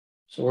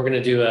So we're going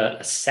to do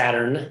a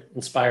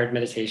Saturn-inspired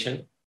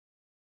meditation.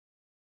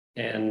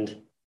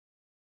 And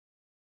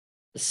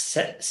the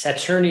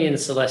Saturnian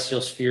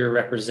celestial sphere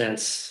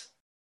represents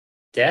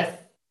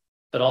death,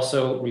 but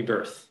also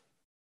rebirth.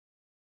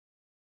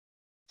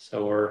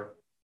 So we're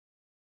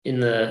in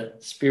the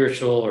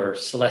spiritual or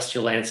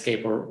celestial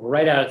landscape. We're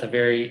right out at the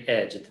very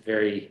edge, at the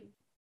very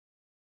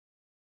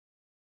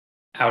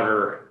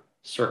outer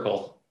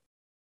circle.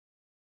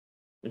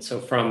 And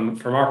so from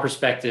our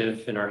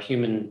perspective in our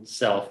human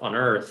self on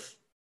Earth,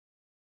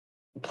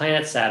 the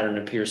planet Saturn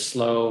appears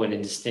slow and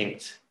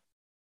indistinct.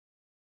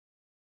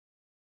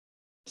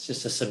 It's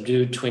just a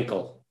subdued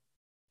twinkle,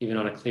 even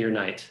on a clear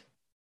night.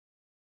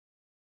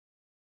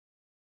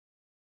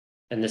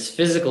 And this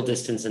physical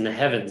distance in the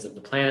heavens of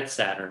the planet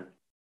Saturn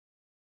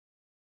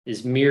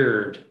is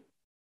mirrored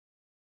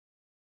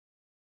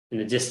in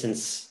the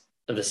distance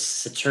of the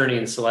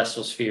Saturnian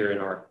celestial sphere in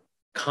our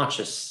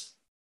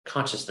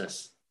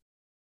consciousness.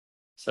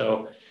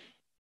 So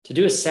to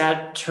do a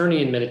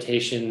Saturnian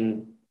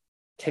meditation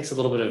takes a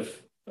little bit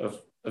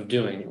of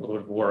doing, a little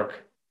bit of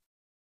work.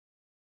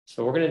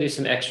 So we're going to do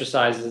some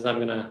exercises I'm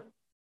going to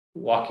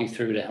walk you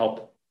through to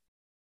help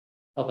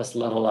us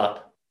level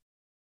up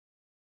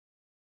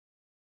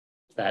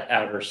that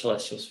outer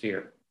celestial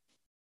sphere.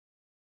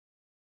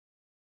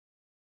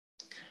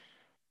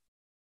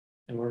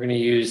 And we're going to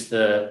use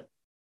the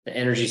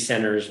energy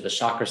centers or the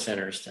chakra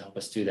centers to help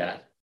us do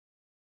that.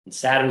 And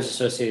Saturn is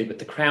associated with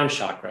the crown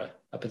chakra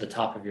up at the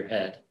top of your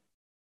head.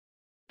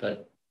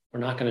 But we're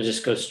not going to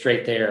just go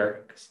straight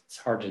there because it's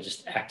hard to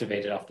just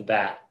activate it off the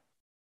bat.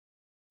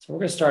 So we're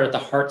going to start at the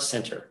heart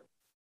center.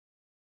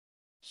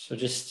 So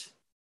just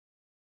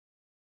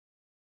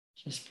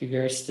be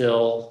very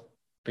still.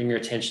 Bring your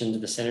attention to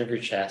the center of your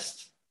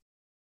chest.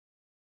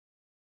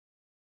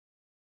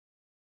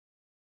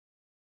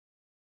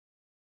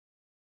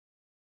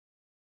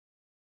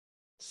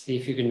 See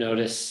if you can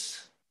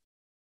notice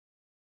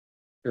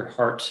your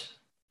heart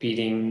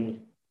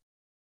beating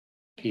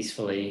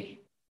peacefully.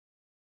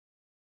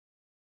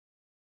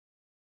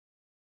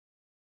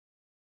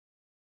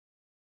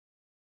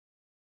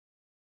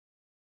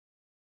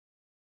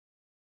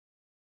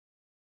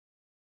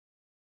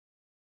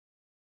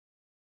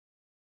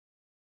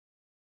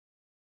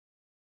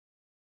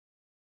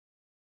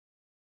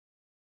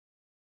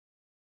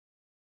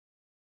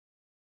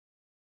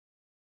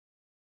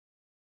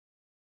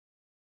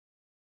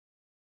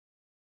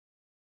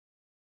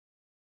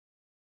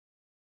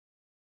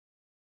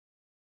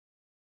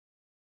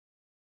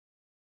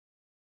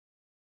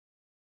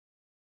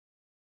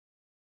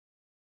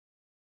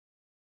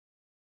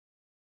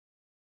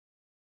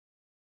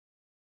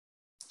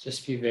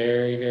 Just be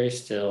very, very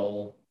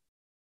still.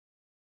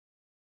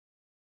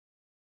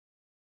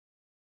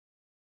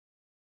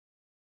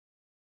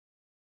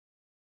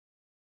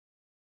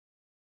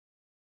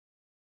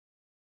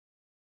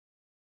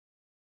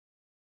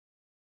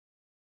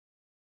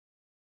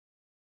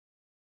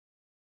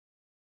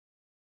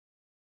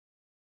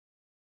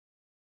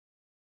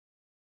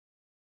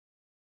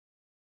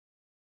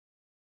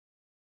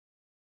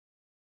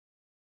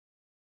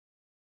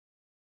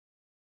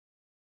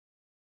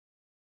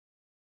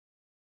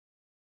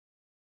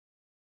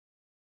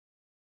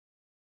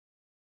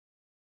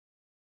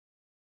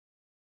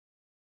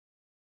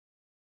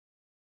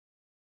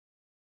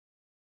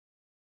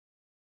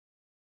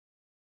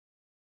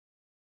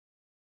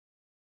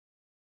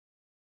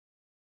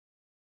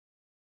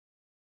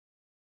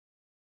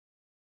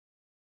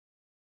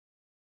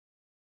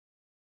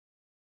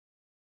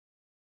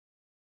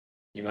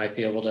 You might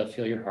be able to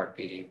feel your heart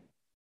beating.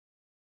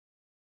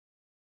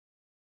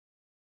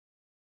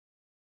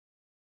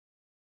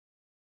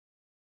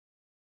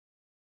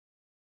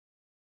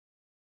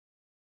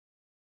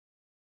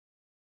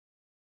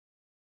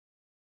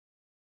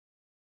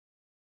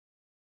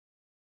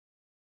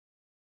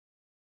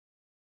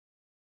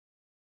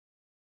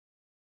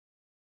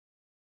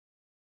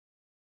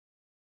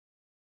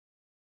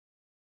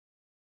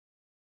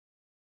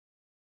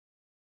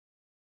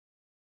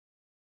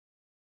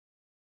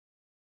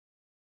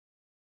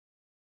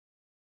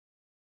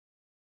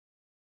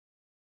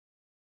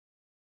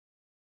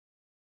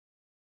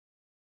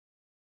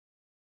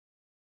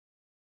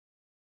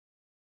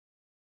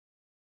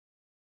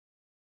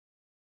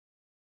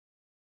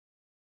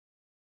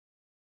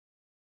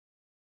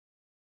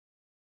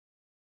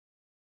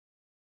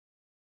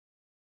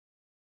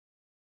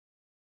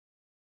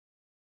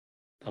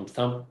 Thump,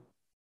 thump,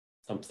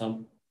 thump,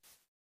 thump,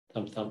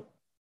 thump, thump.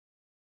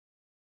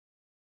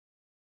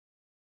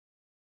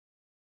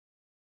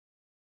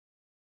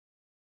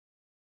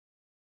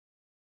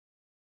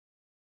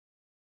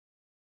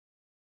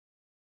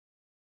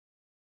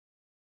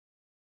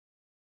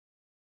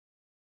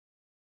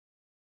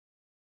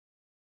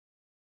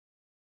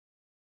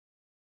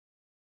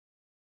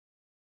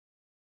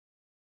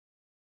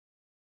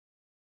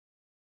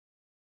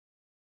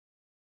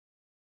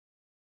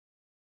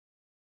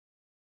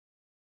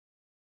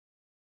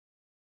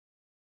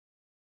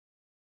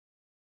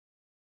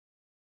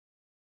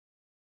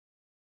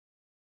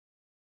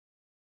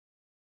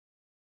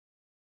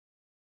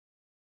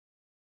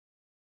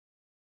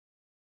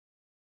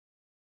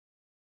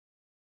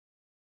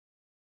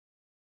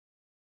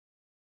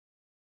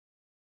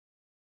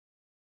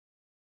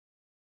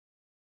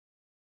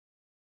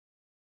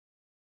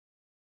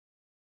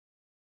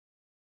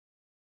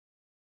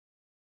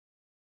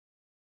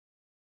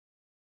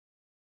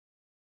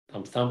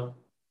 Thump, thump,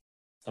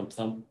 thump,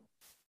 thump,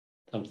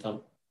 thump,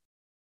 thump.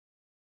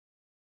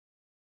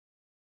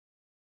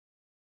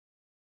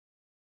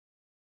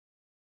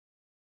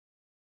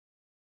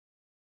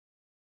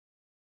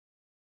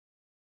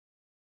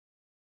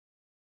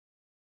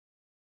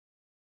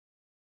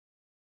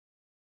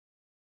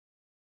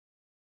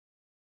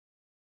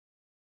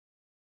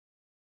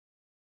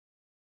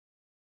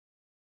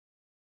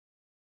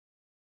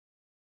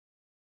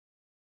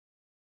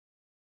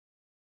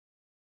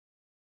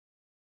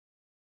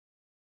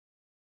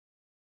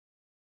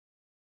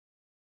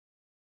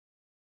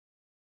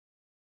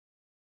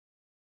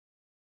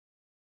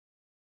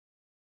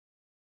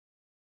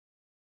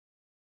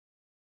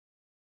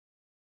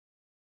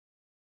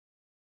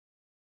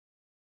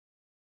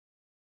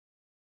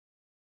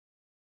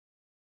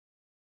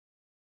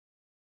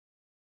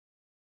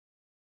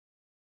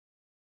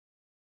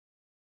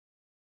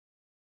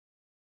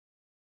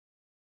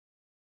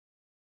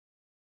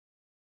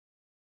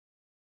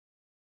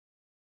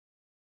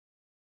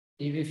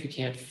 Even if you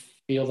can't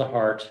feel the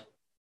heart,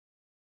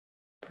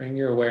 bring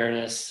your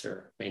awareness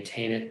or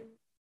maintain it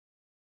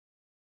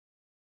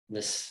in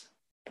this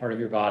part of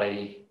your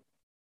body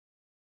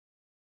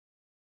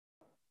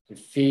and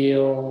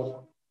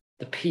feel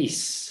the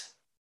peace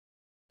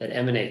that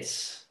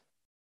emanates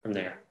from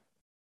there.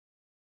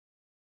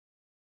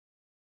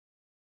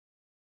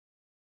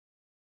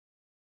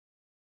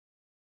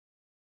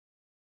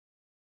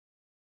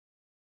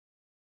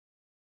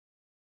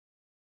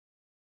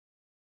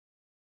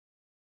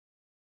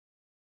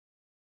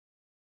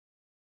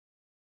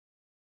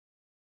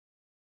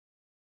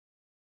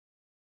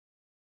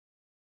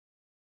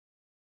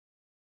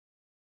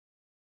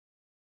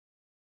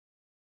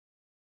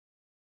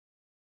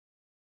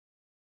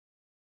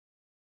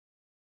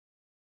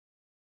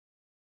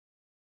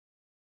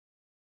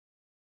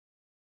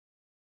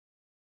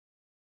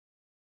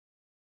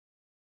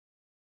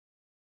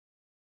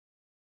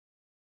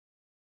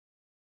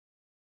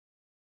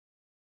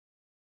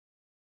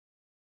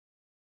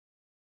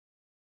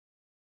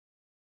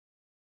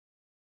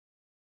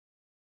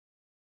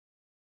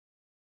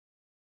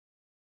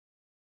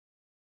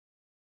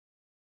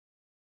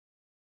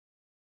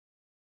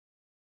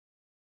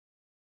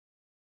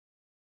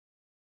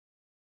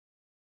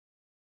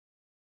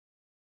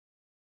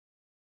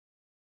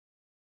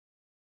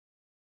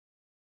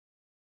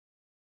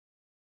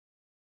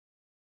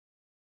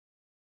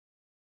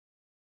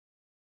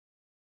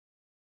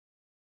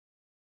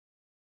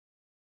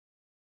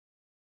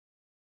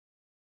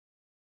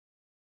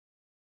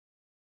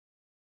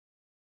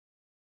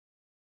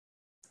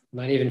 You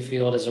might even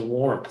feel it as a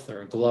warmth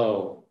or a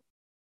glow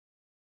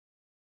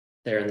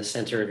there in the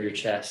center of your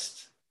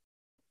chest.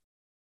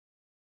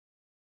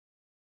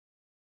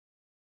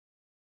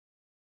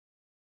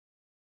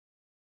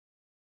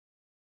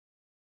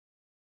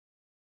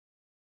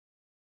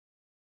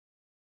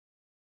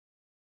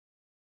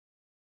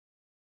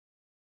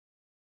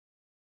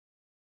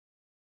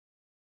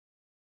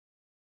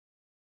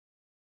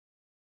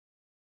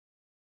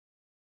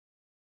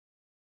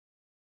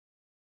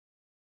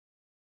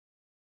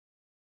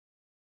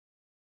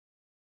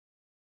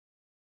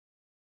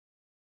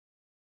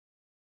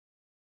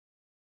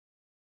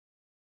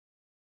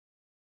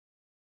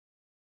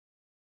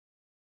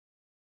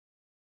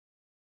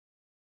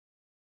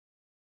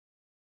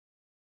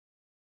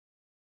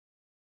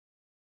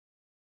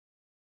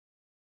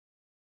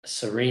 A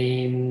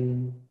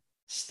serene,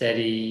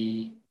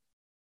 steady,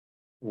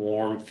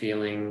 warm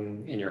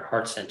feeling in your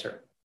heart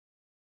center.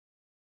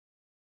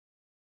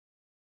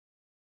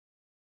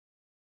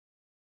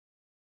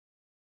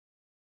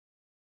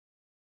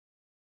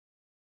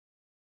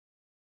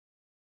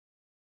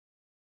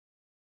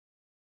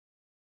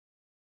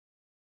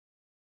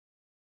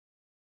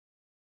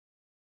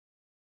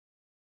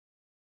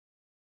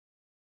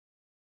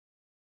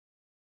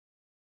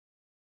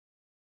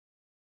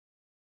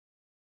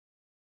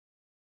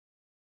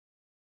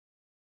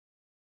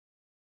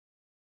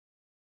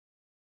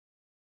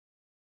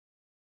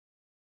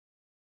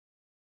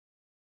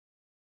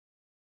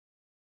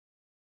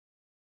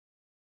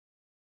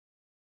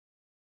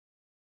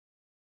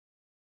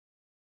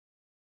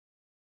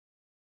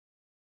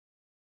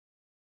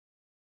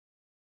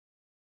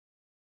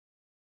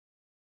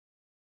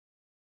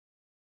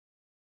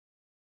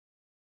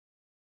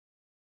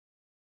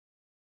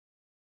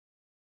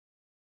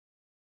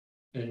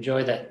 And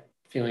enjoy that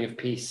feeling of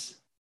peace.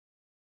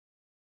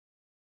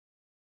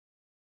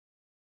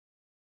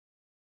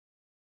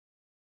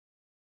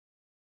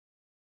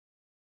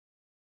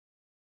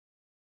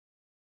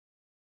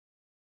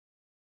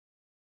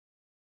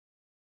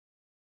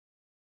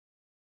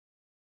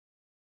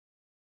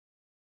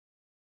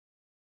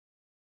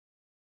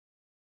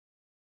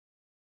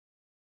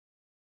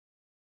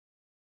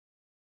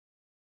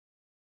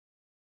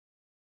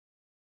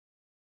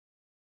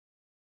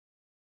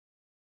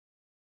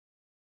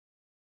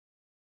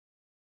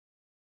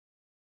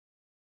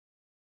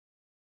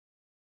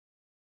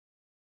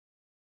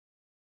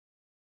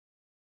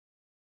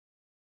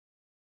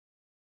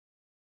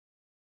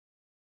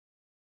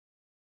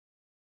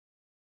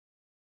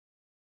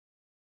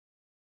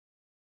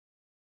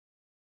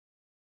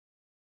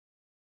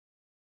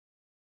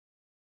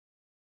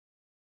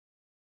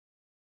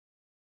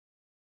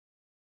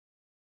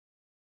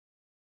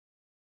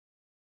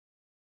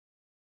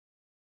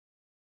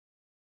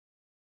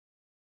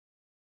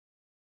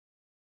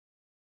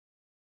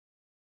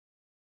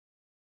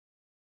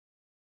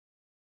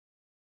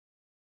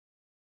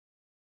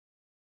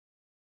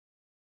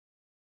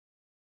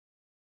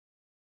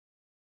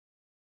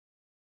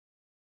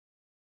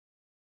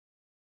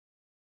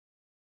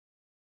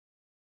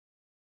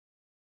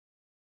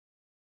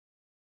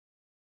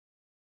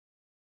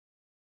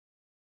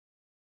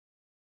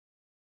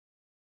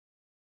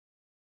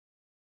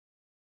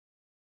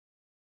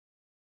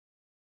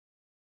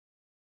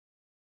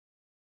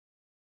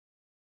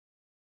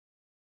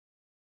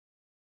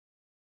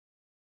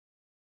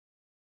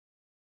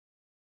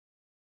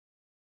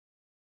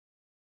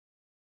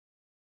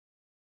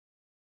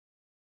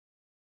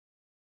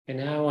 And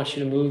now I want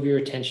you to move your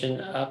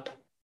attention up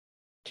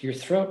to your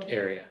throat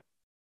area.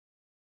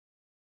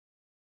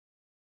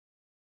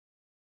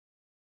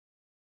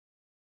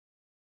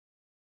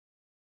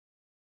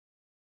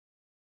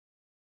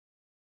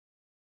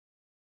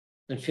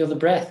 And feel the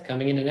breath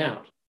coming in and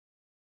out.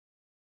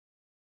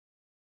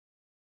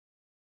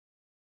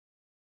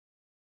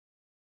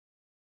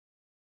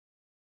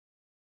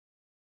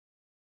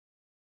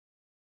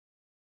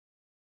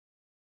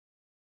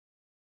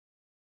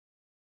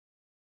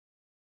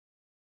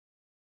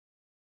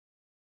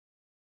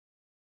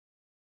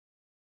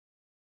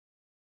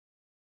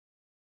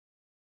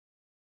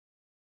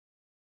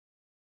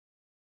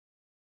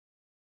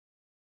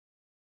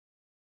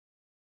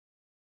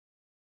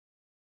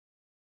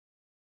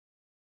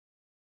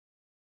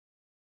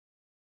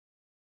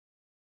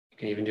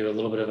 You can even do a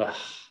little bit of a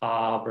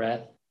ha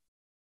breath,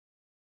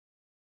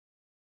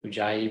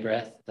 ujjayi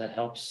breath. That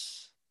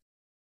helps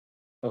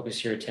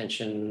focus your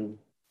attention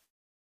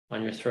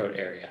on your throat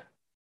area.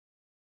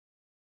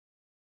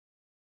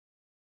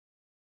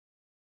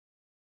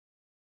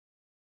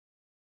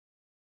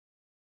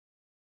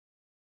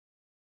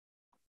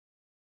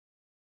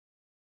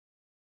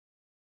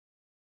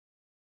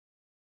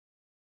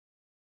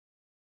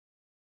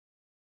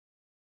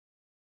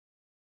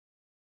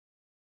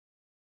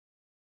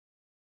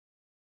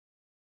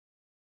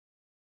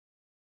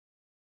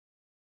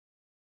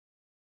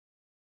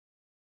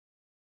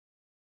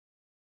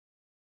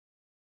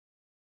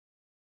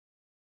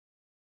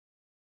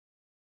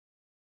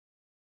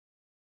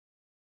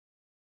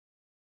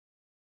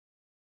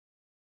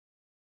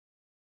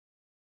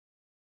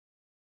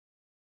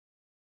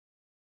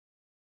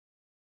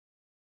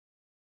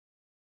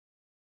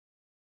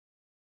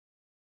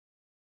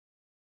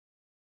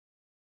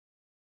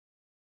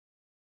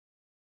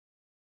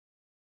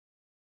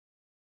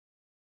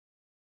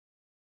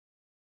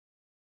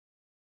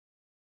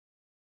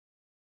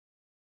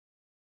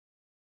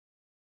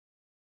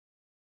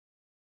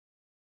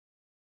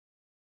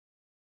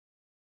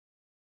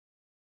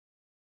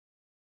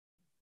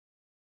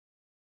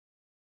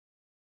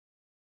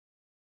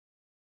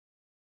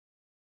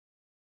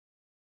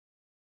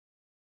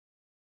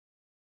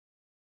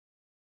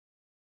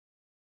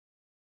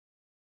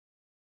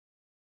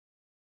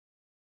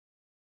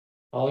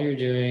 All you're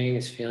doing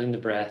is feeling the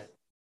breath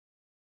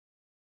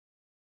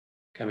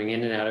coming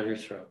in and out of your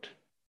throat.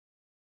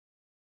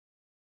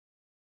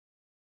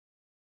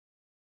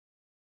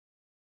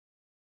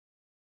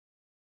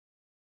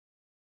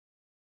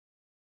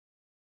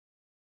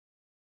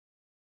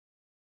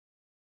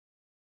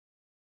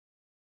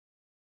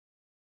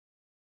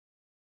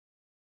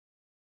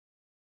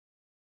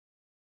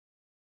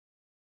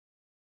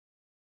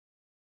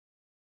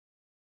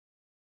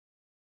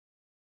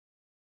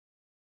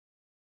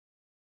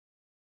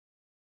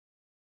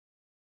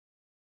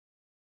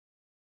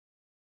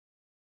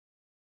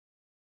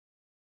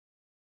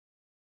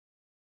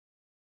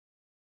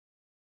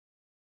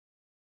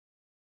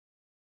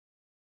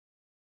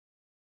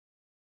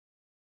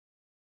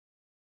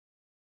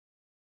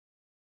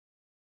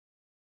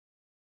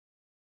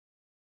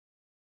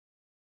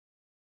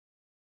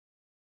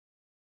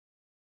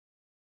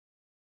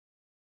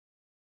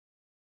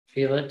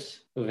 Feel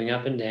it moving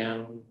up and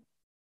down.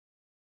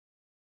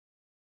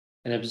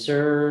 And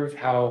observe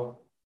how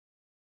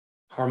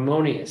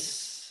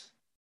harmonious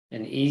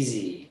and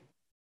easy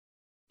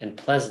and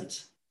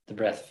pleasant the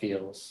breath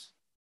feels.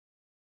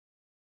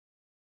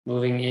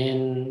 Moving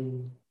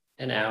in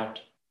and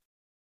out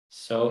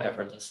so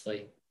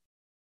effortlessly.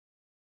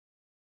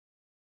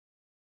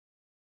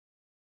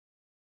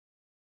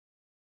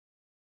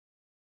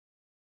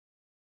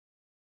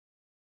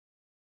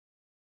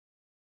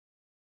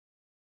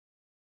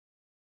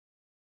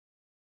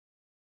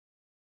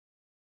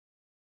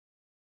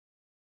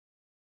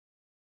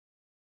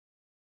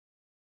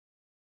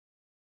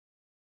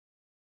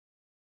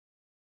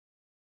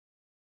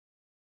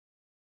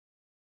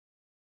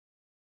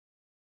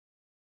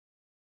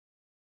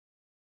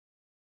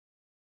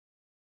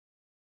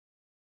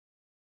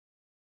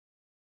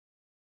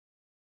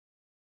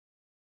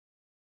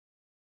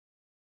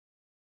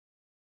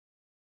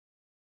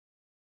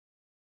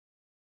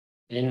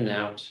 In and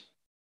out.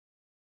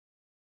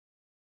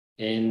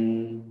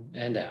 In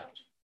and out.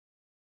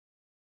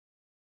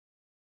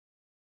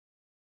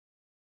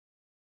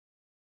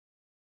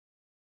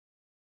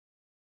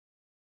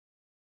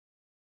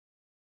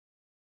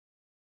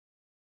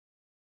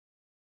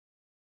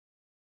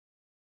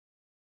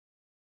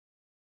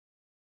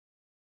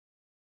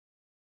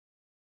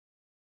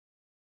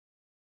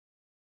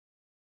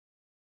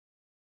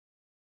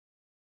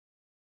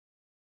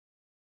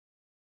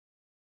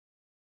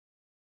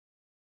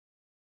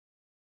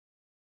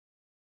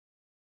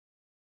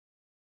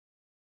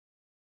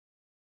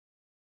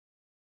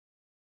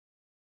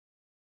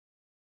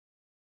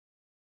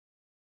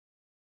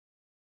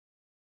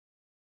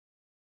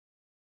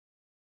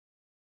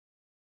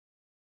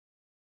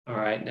 All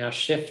right, now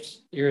shift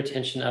your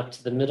attention up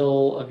to the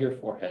middle of your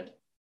forehead,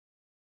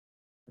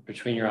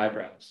 between your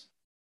eyebrows.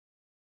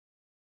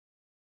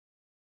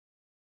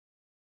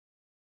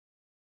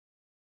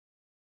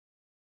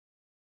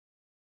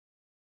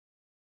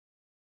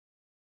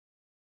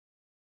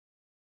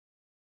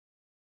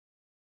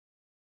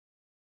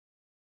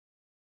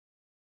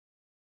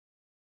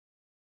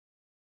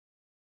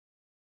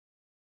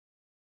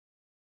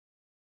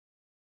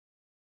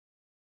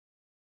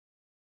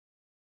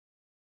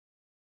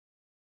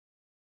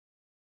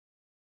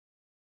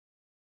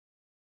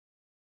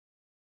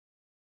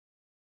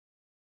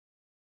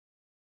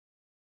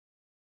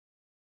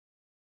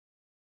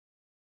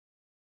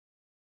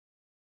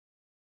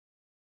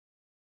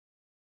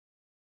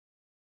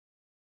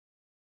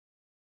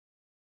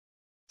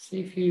 See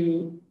if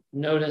you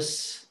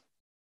notice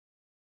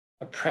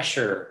a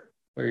pressure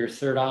where your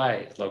third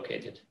eye is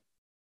located.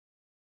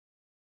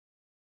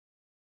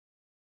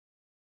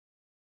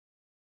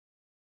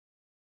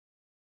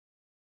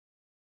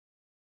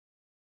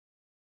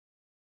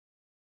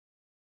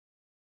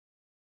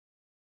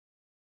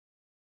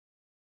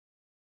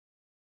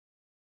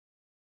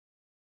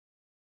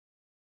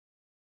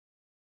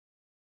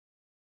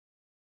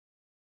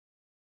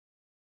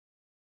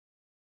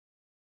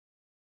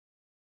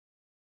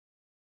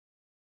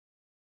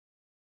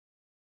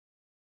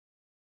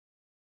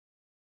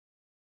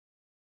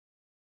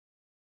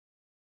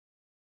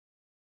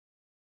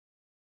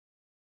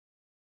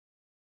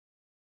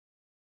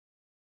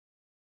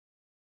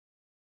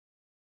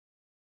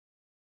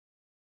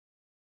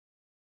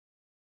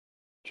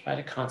 Try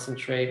to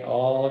concentrate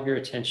all of your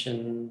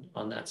attention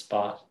on that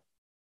spot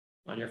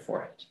on your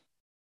forehead.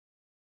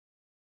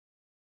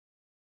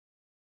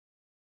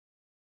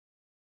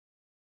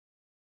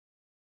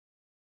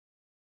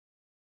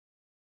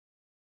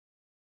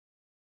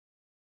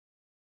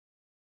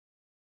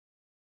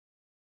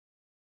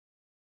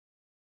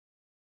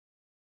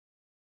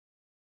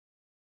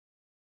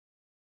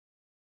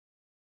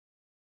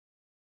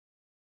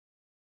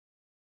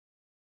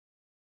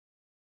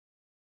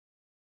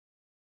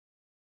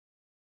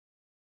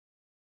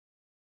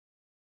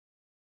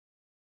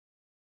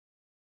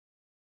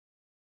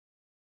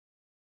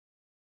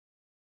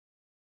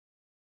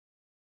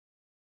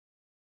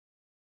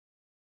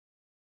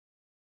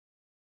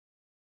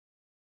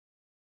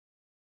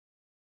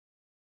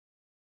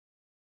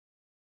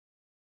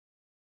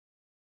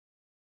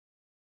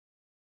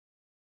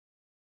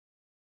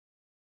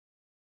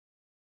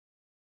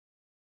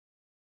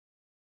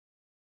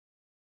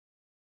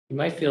 You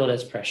might feel it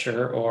as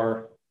pressure,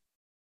 or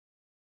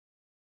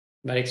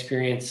you might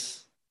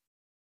experience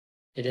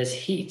it as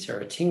heat or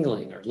a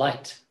tingling or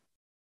light.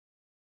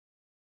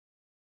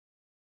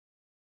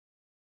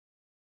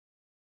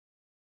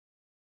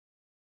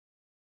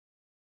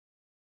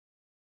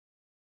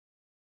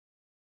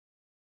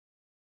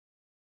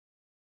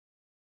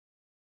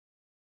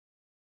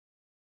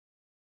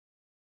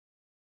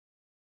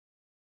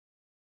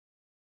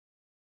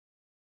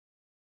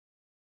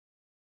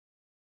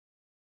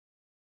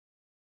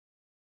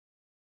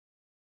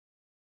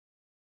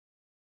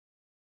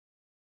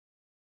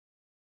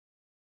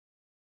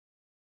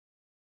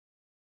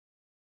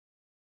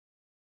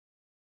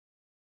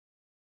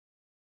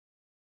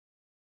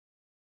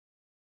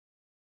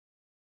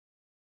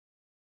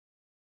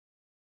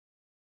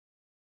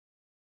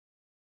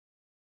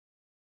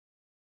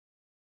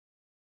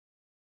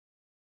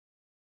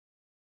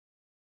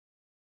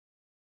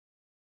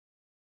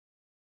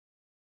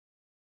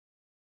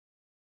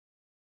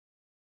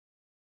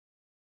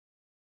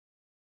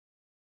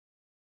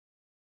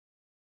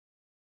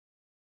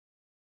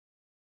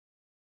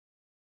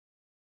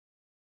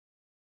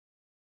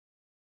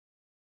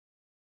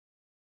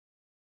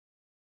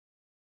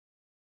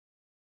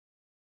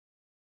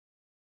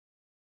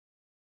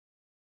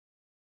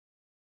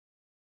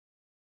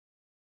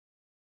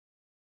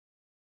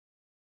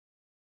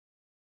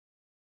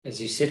 As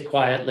you sit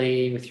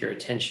quietly with your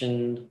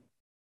attention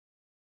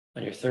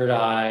on your third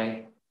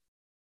eye,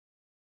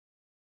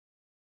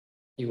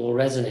 you will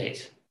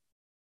resonate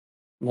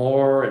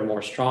more and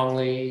more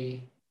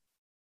strongly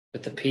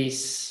with the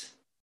peace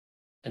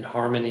and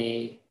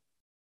harmony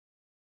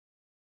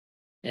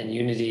and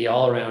unity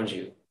all around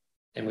you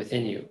and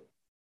within you.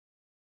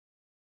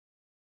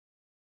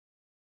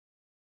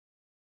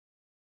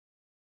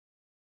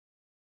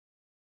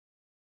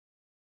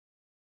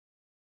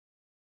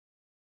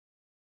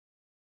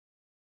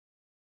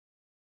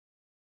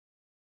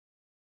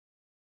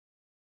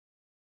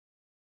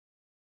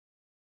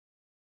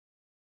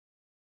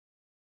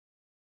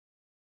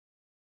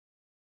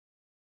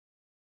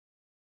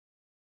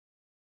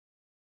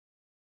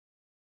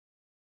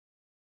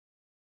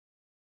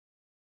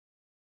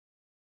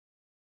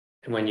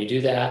 And when you do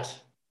that,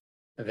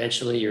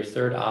 eventually your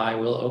third eye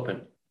will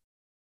open.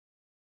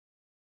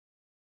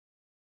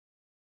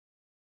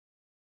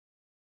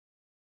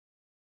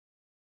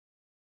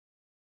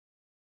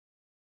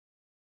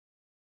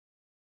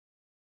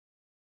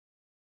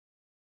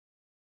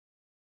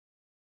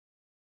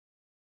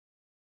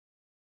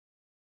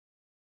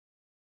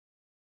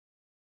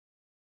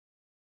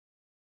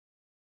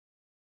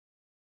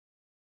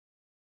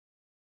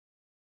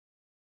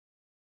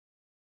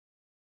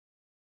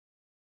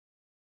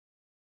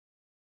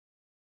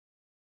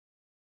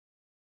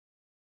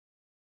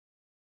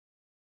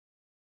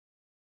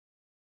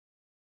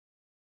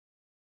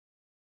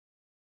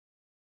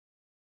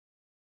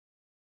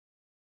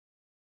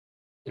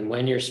 And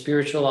when your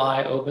spiritual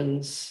eye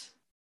opens,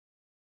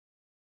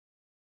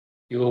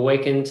 you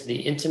awaken to the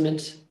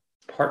intimate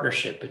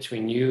partnership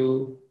between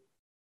you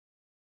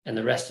and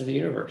the rest of the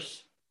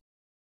universe.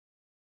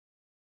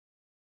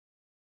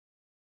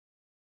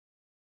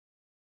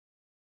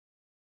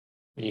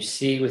 When you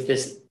see with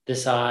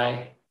this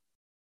eye,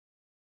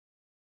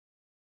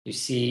 you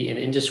see an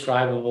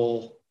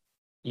indescribable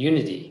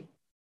unity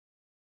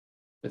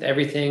with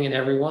everything and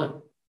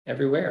everyone,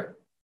 everywhere.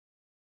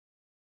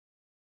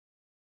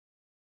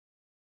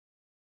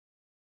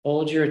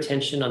 Hold your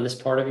attention on this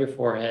part of your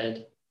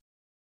forehead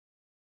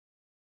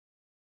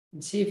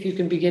and see if you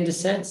can begin to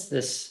sense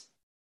this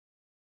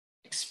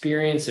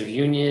experience of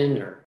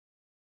union or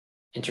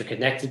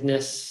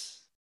interconnectedness.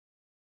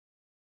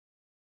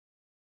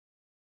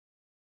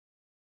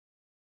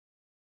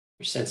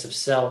 Your sense of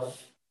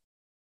self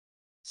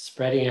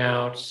spreading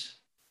out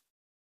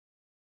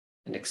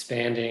and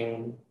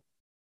expanding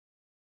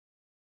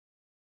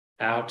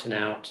out and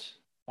out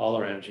all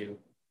around you.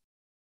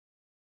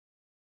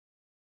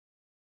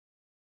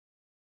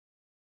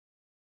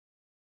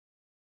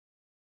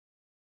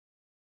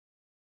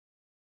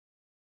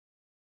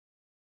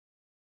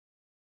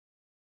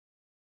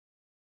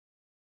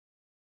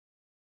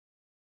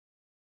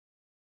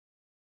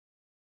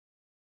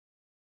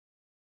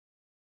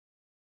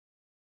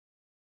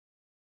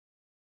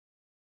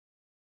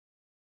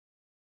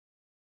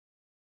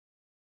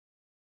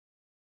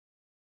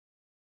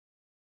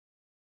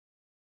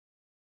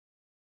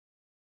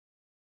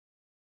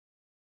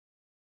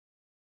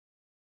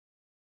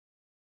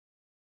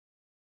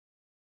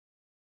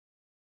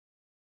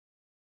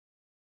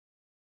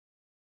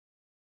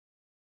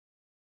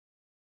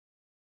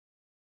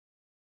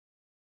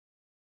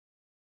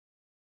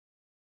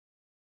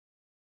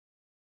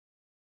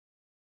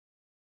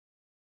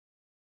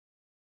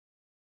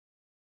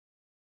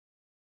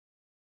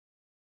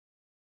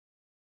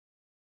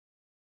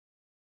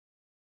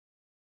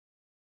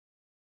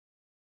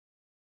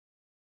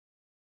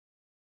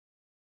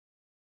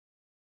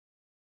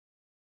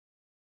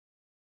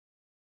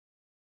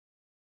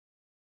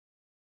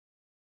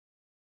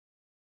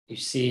 You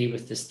see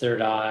with this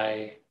third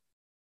eye,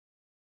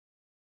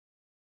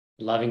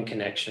 loving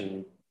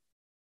connection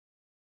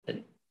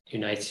that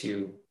unites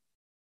you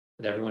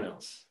with everyone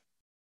else.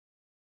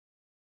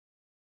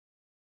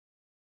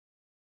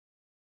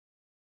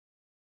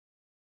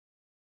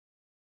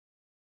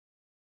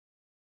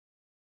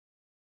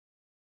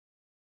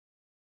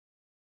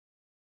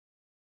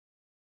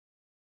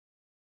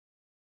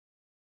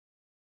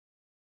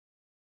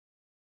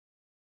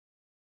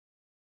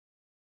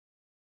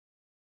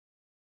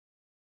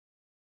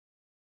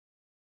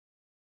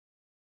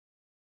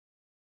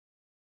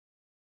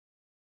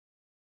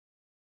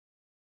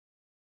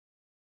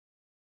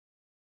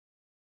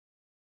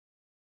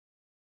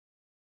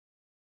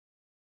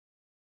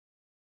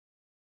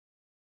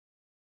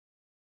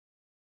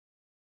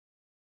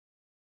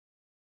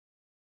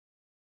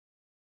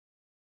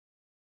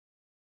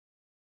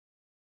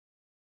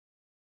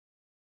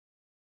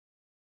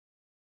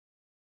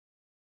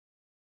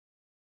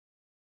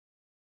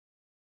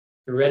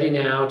 You're ready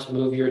now to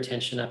move your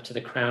attention up to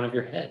the crown of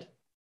your head,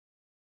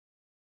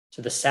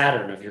 to the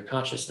Saturn of your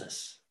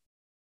consciousness.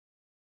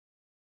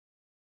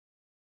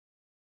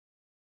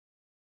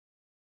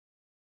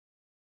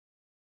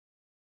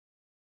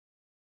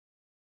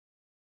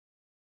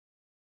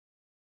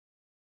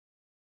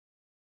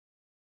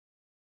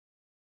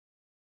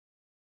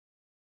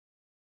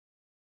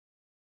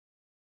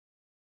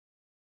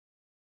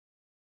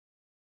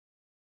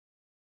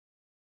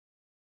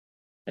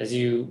 As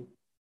you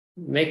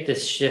make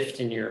this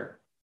shift in your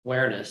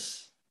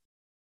awareness,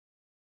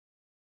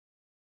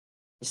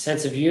 the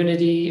sense of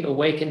unity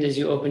awakened as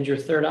you opened your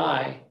third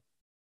eye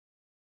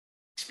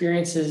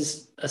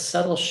experiences a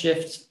subtle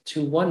shift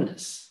to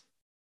oneness.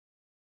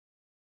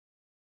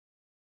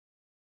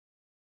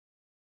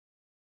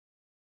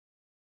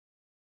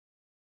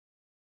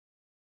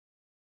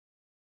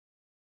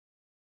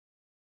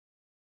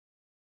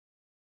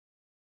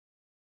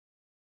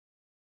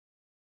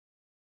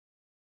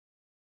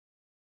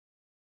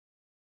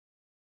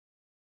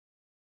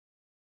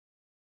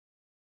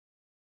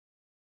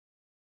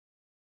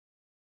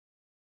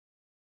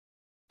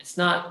 It's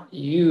not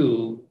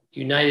you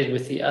united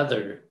with the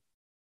other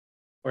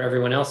or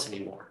everyone else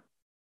anymore.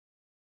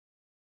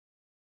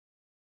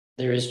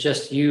 There is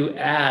just you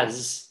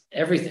as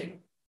everything.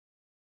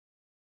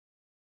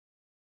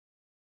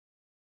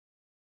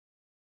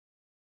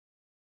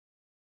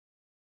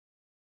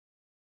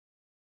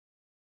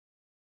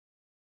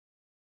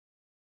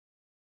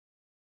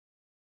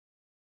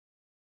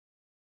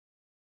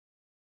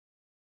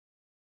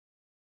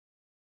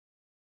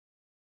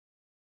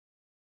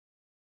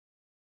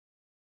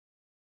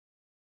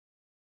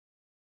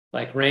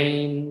 Like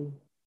rain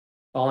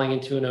falling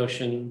into an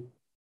ocean,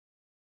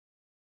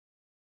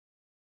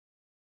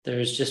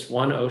 there's just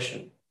one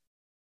ocean.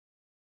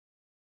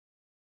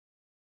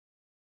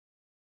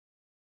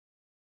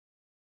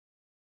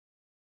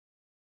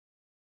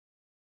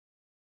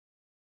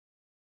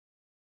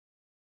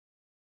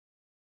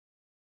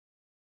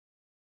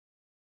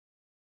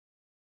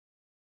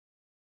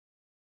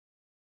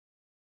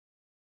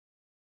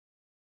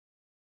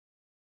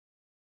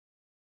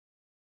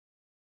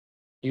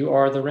 You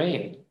are the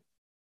rain,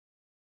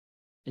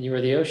 and you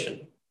are the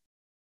ocean.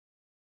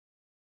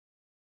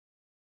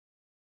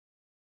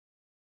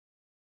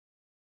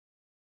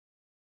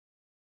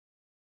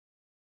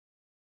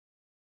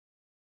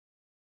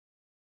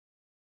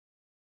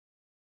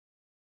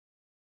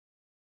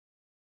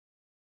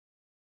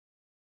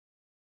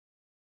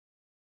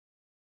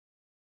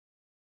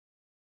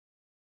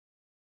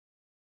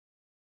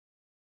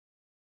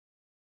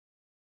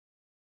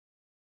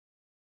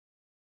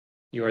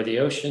 You are the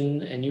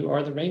ocean and you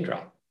are the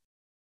raindrop.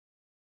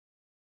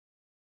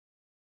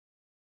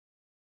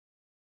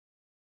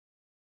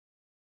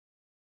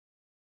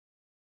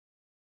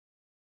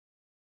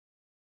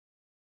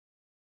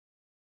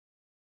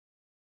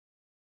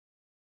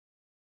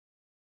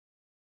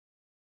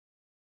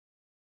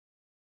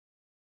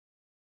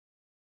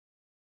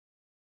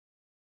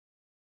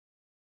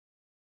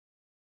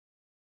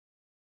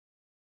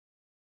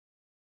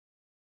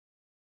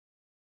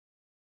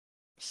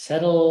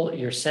 Settle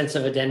your sense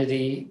of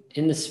identity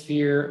in the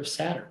sphere of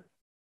Saturn,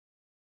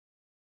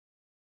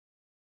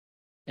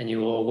 and you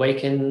will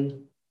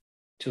awaken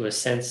to a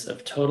sense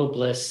of total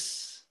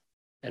bliss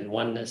and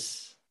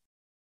oneness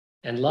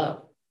and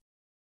love.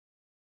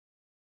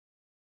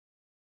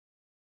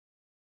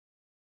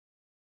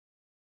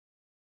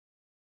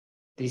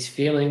 These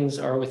feelings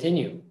are within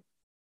you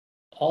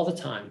all the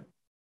time,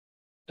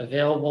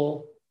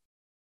 available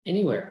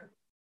anywhere.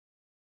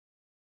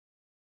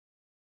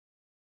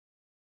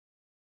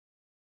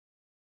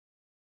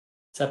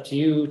 It's up to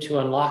you to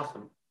unlock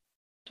them,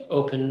 to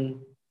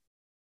open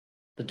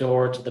the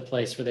door to the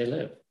place where they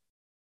live.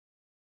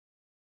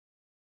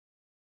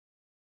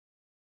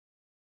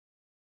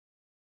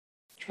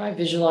 Try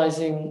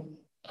visualizing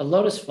a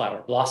lotus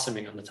flower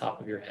blossoming on the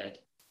top of your head,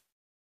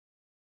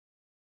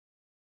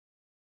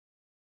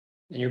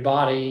 and your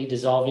body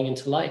dissolving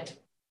into light.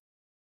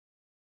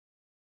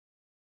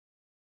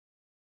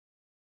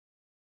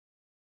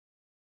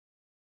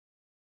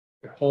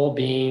 Your whole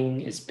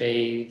being is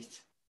bathed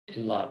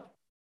in love.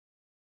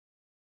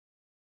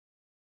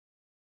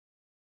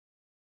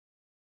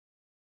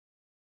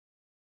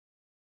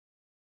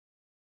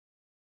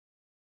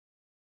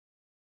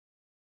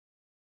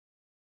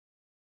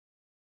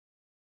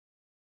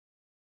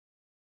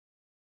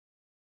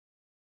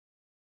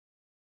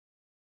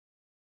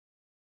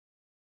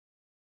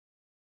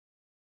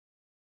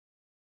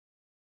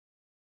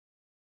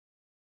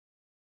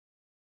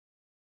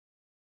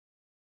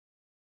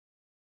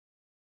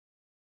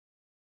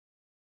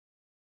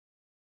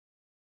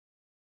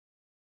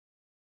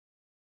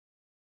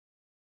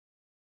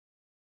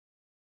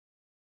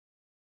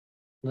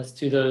 Let's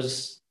do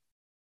those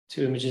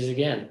two images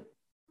again.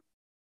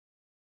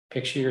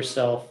 Picture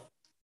yourself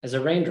as a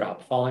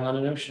raindrop falling on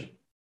an ocean.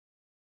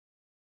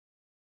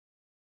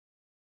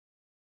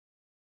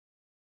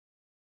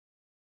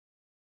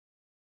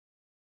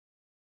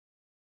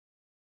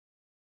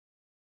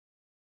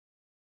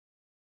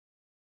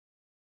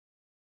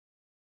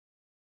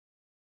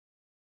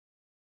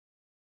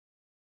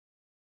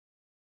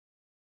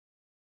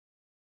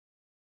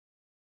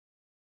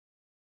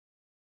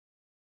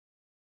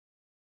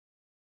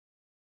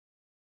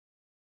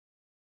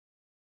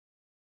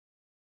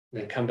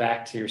 Then come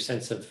back to your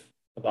sense of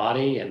the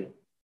body and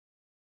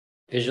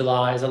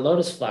visualize a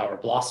lotus flower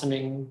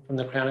blossoming from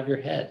the crown of your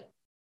head.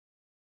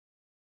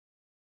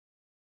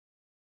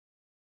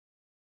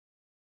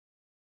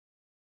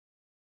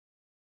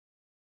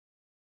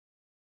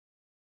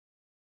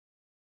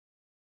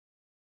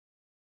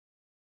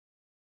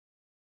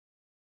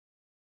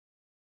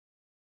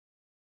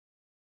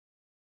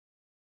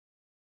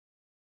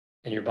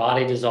 And your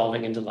body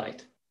dissolving into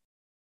light.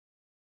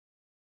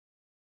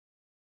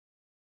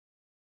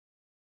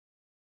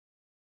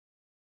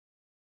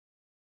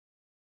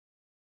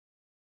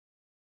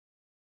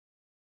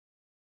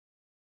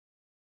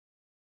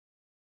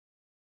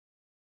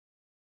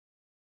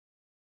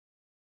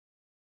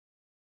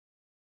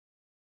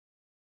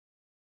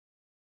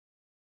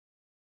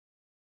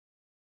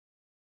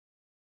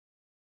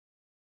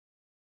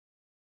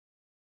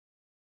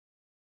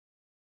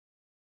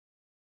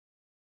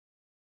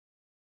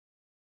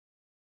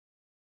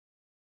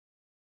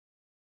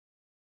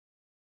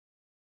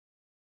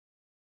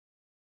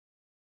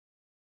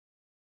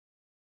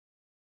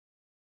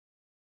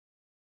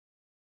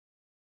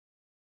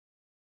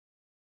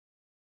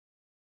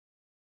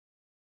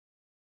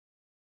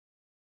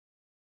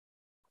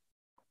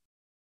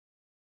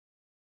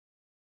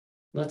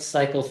 Let's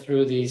cycle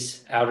through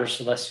these outer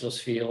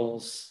celestial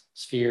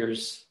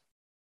spheres,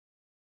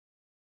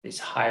 these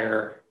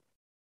higher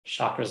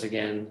chakras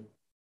again,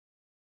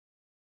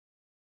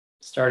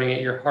 starting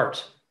at your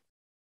heart.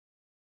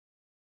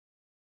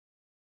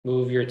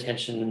 Move your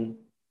attention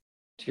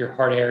to your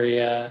heart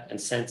area and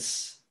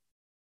sense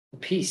the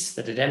peace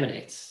that it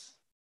emanates.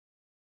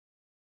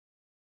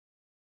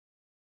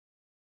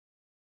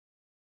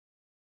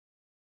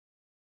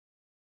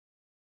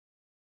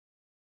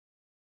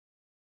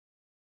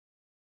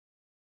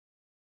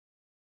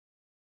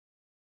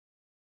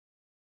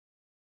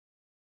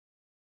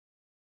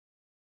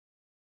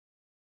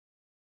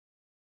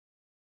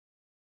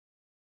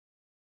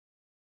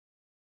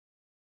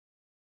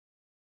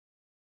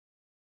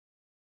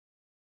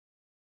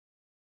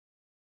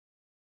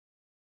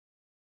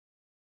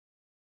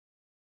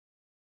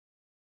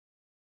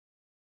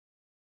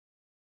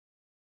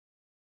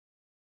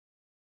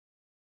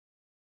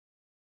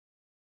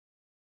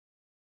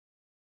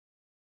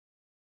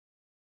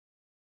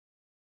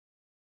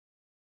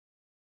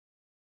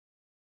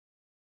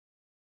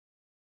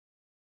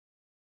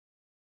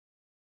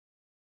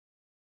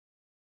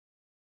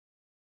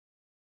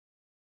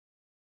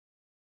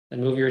 Then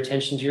move your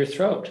attention to your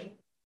throat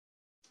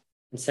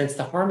and sense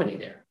the harmony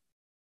there.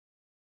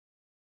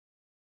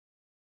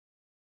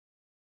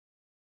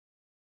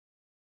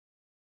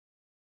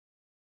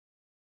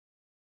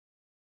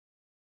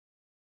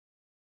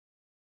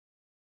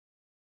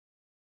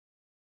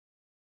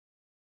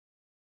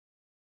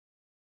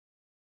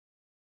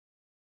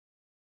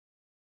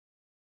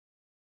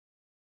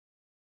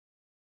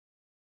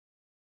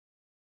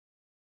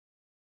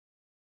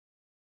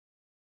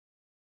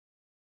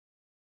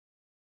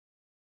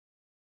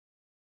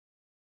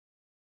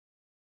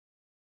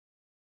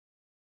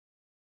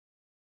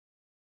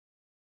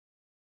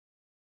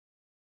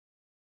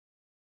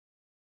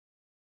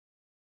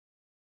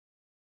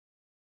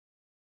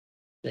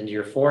 Then to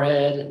your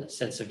forehead and the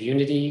sense of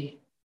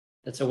unity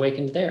that's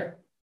awakened there.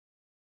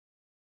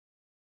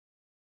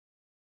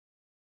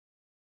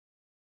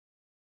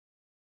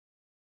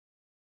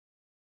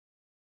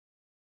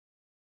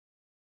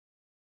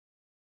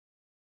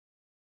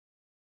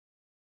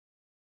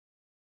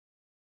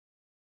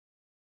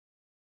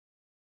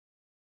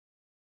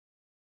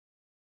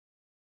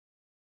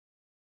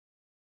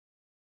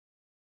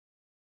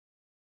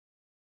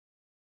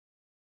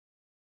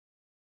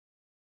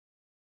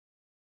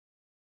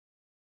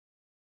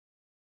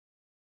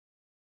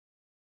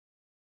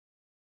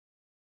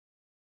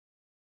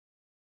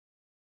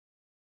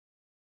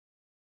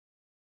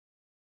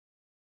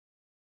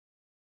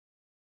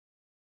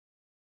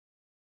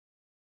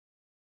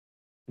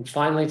 And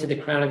finally, to the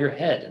crown of your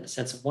head and the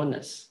sense of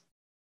oneness.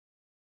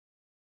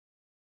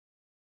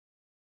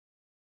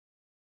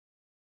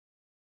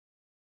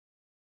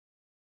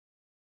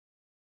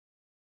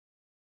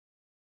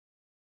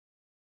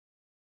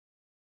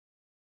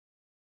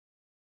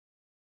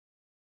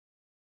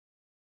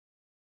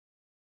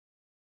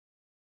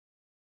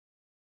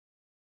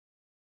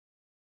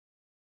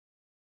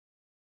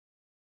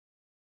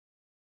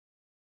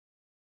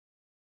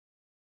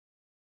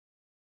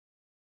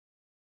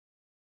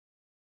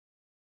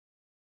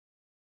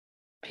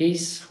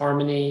 Peace,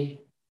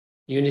 harmony,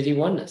 unity,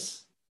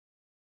 oneness.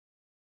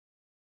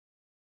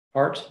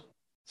 Heart,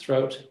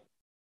 throat,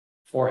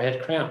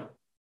 forehead, crown.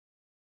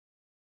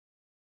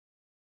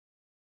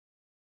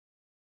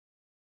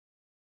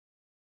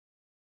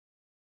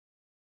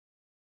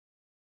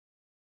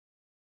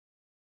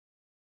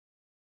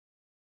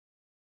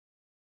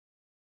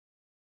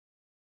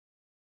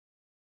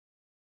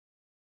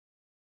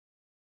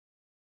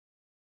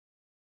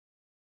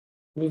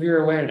 Move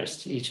your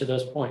awareness to each of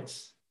those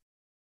points.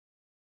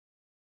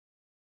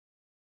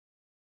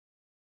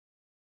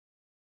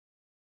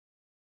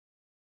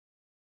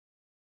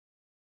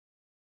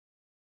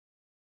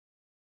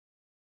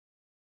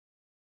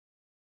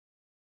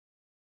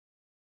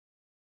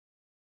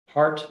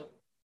 Heart,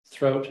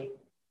 throat,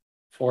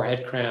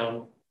 forehead,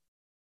 crown.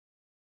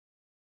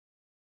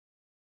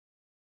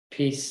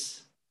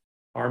 Peace,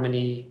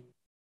 harmony,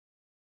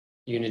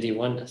 unity,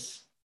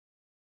 oneness.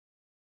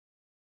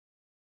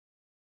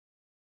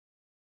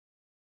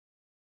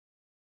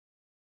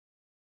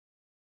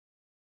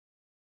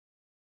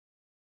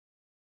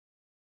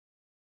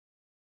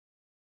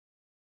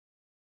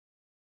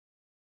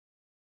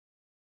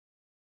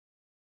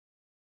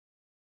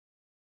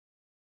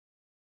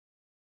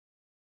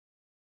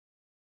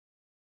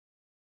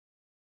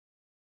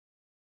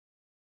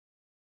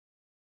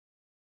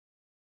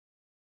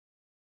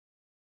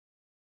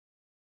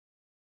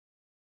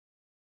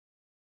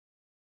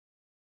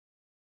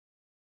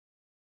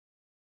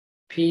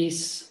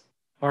 Peace,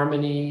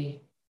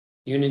 harmony,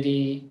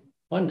 unity,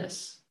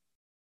 oneness.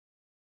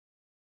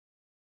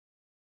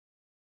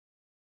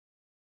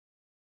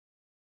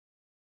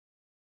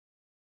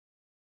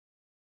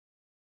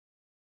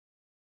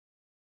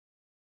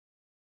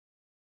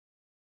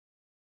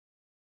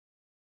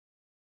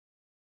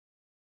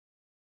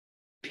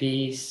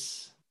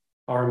 Peace,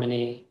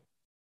 harmony,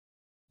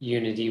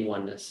 unity,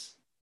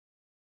 oneness.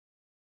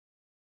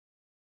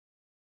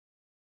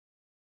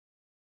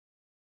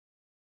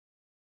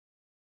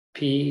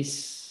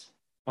 Peace,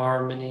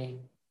 harmony,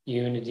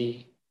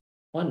 unity,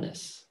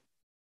 oneness.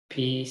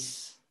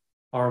 Peace,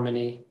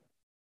 harmony,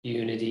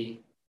 unity,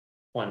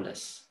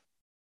 oneness.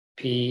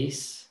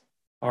 Peace,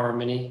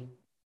 harmony,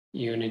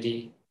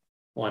 unity,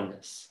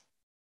 oneness.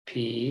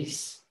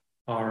 Peace,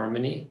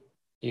 harmony,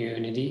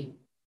 unity,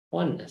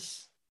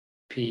 oneness.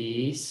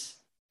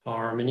 Peace,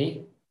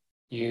 harmony,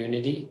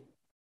 unity,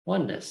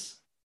 oneness.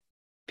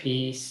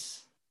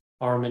 Peace,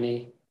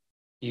 harmony,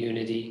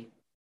 unity,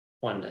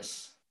 oneness.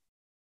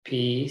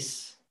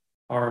 Peace,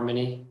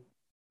 harmony,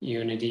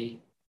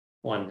 unity,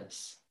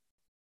 oneness.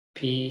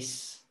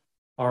 Peace,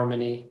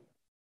 harmony,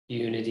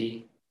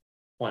 unity,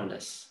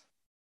 oneness.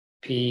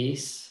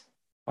 Peace,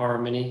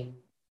 harmony,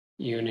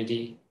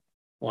 unity,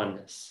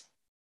 oneness.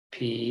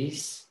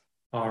 Peace,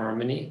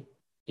 harmony,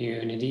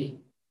 unity,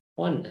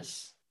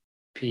 oneness.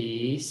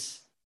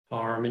 Peace,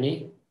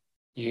 harmony,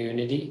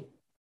 unity,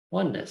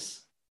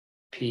 oneness.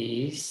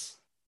 Peace,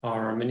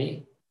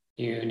 harmony,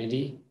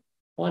 unity,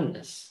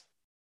 oneness.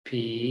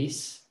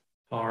 Peace,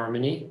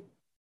 harmony,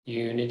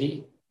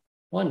 unity,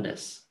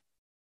 oneness.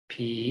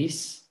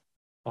 Peace,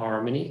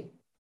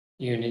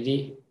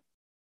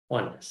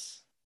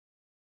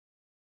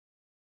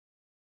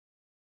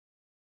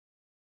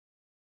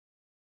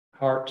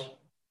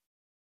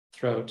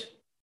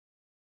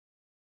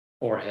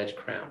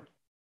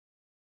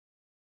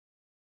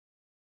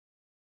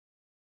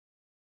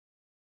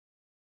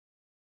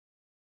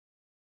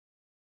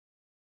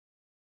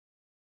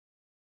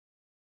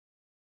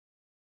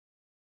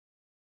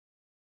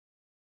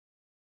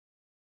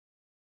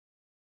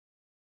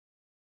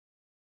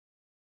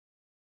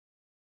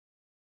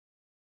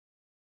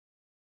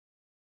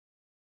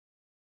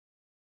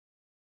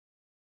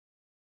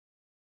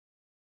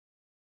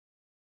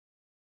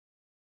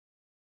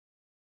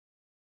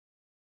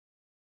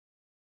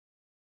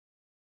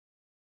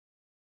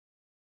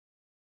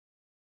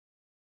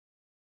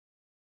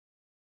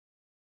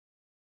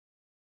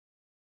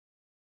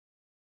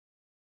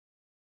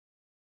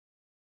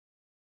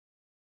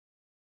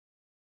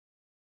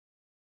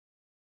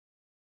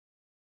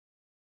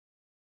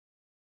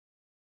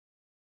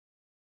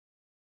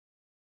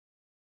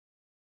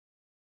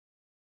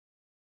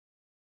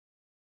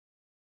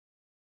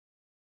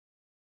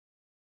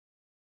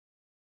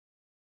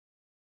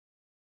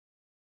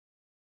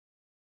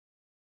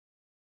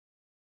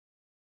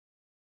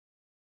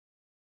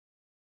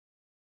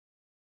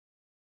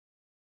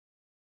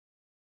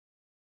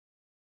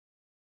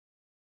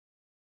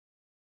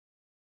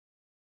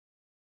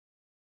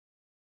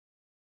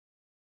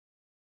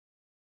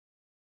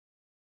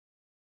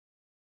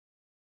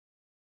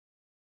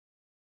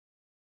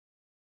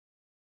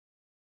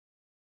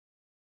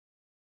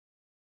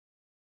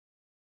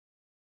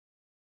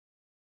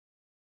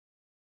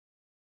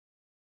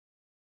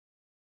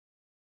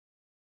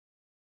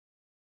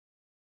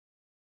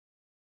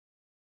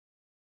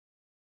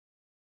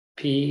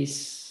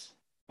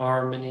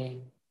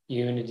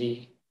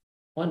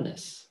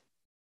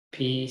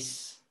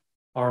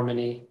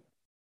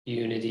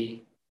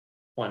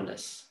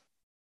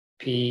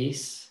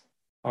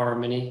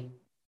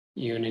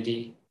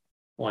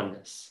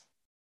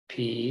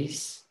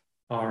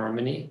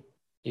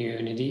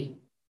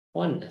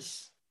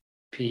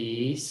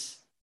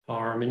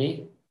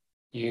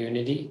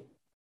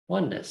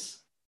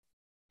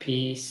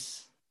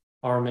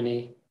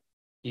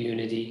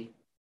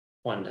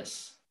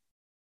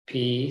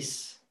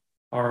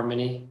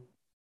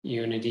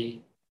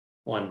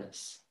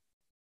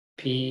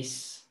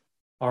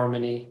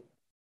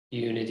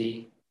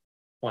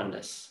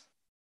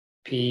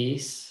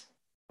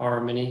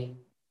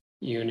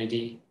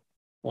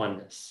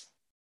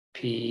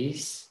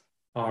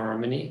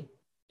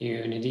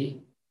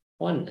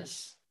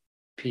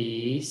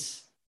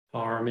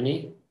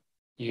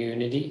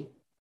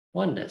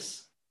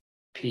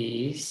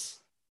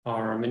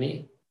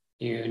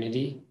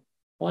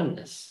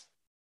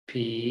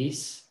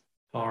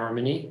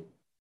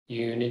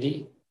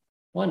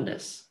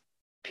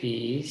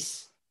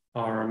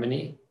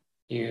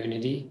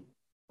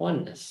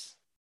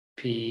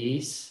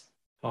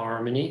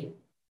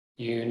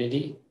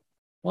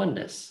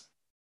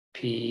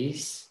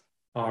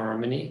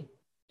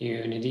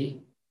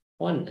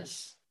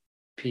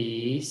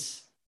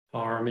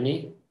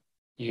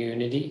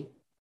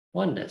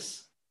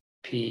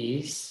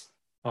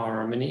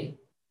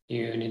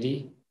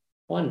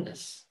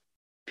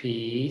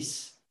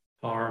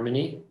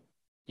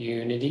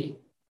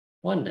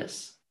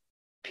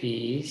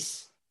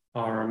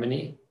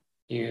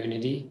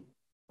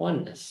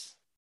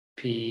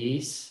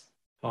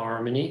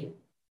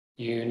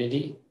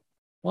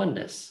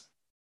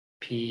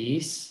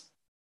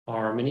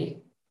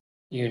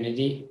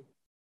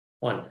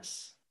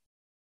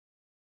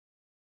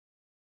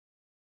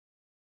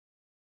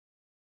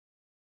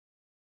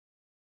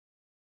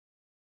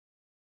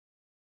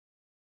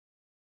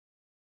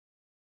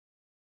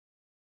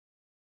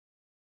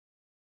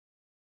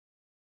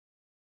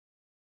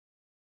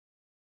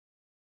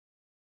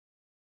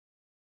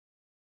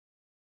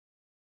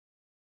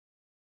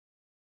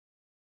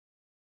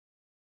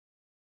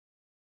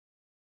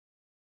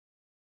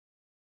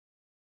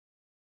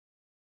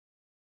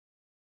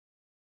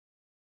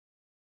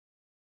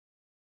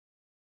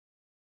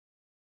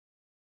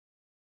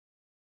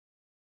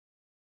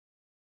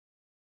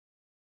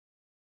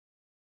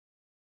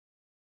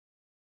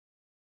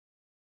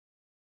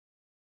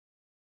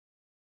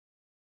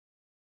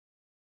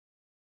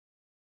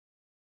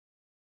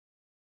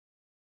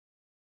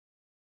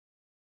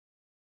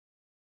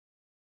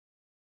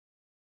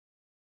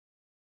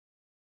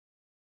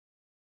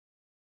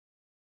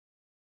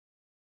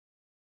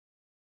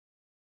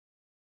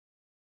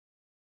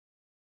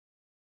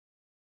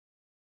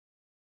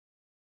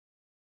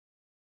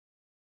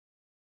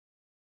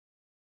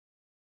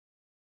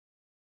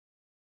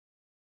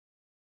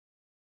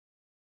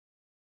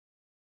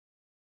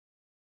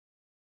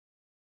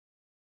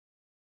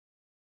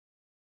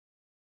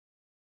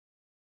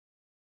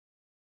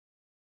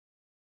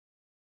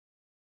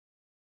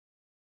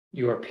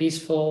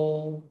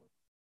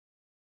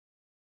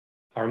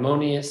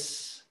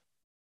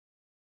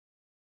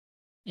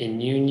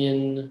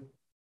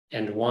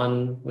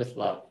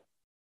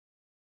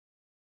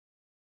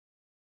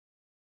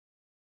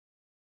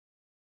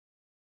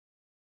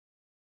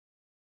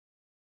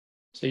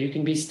 So you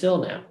can be still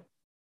now.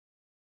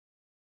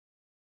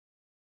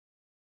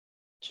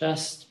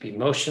 Just be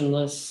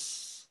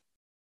motionless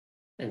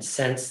and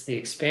sense the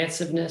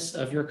expansiveness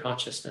of your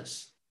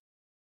consciousness.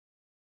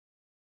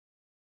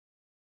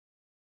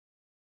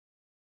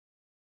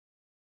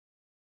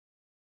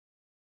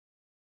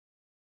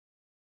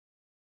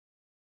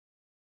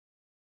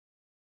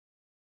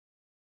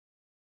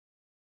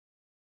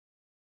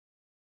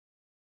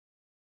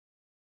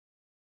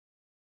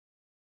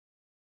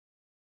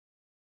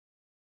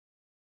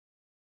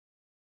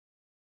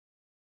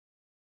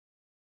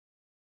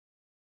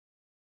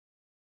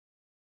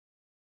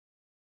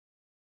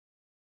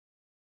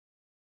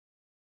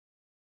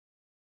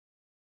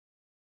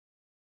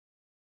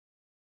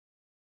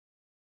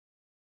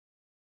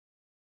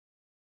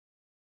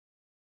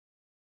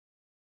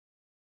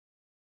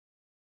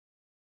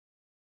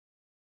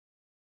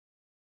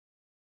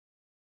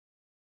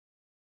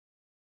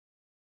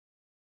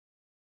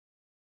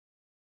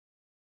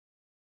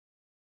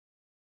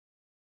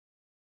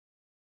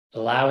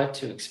 Allow it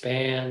to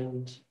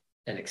expand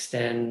and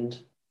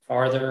extend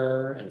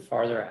farther and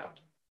farther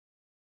out.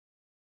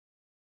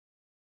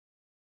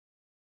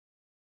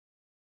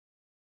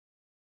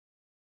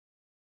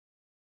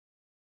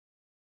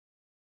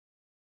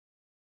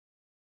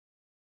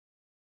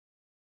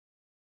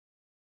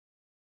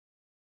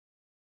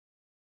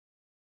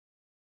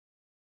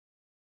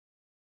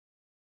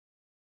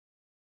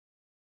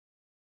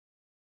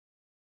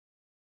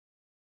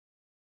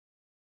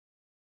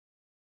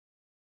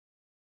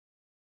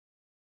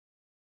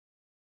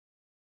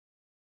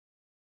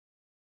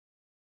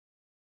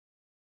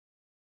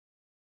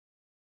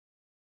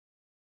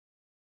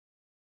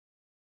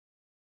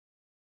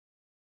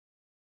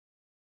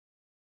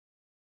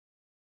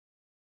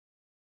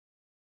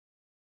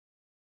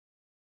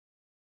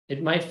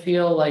 It might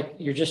feel like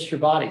you're just your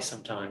body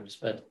sometimes,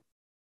 but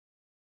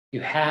you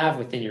have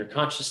within your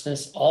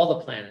consciousness all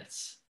the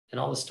planets and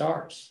all the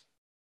stars.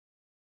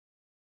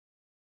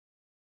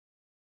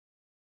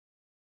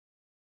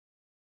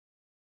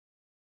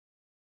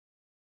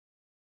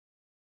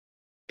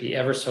 Be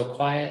ever so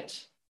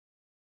quiet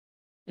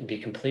and be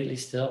completely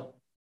still.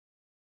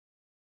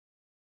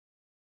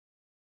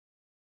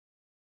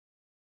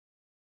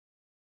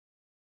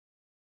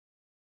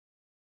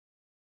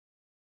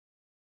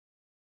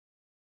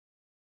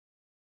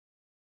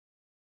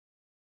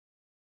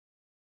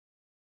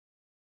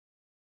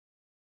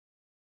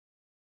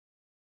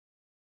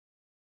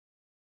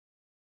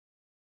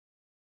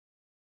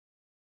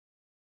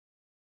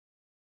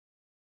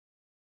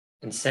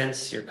 And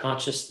sense your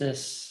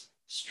consciousness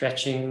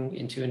stretching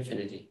into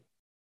infinity.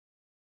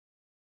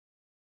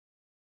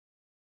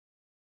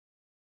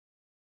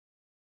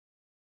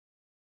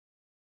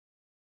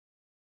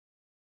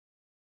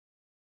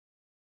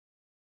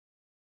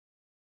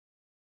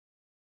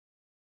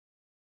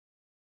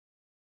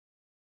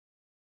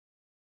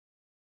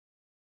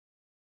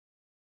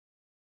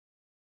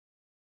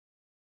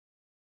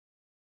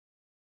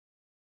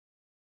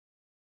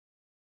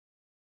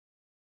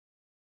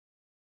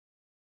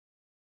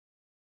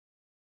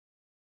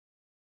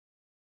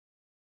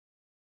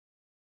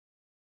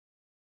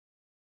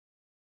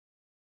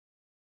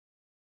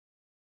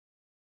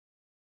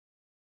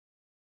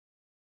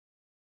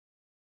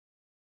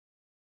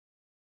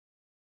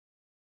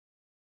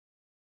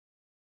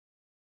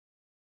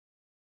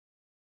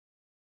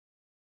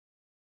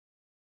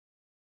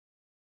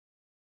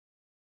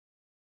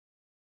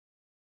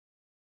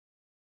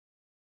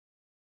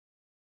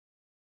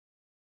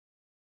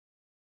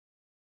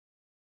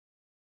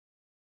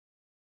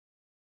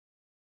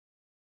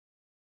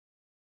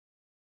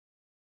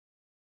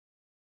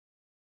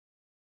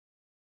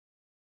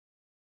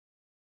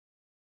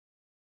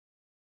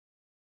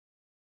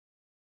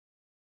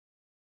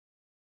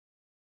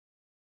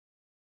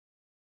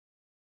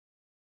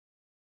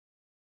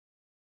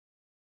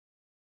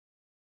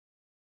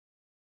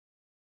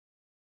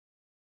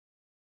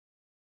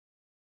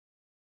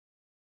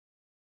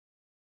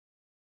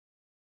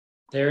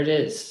 There it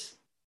is,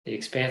 the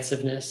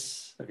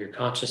expansiveness of your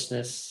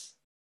consciousness,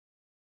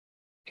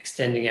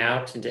 extending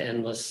out into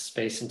endless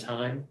space and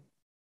time.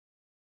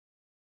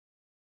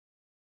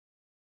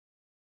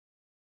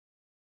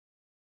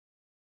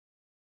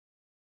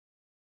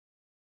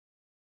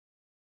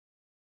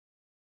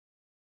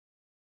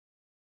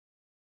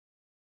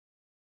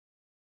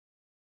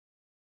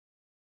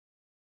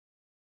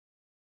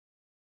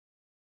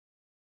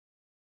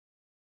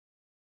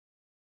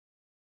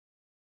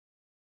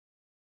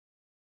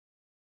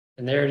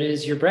 And there it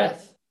is, your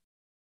breath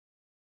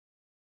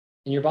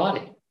in your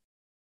body,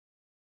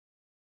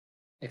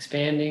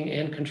 expanding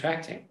and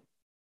contracting.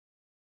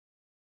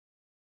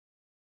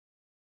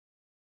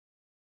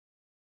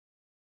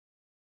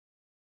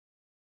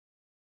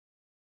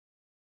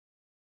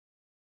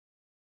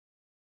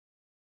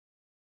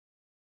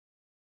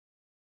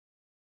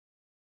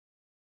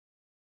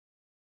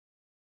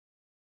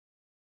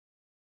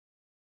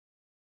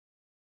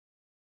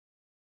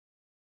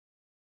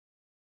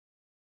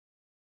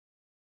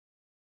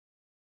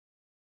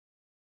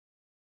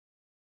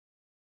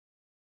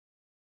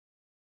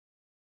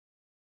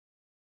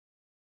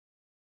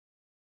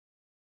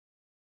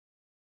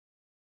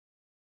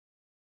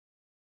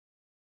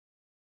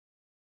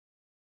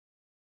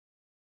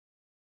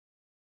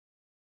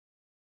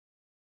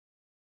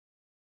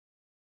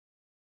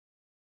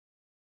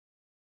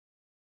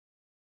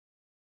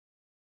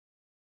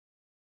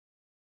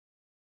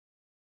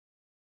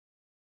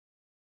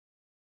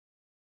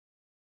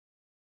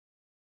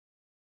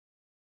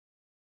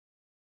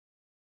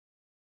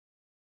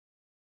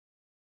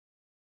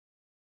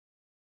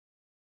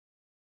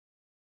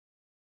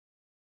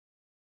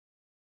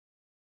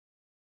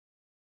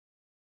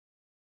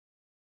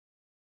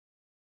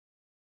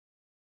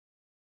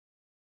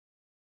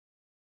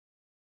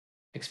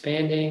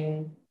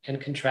 expanding and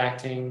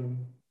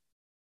contracting,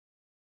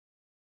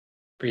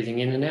 breathing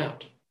in and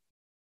out.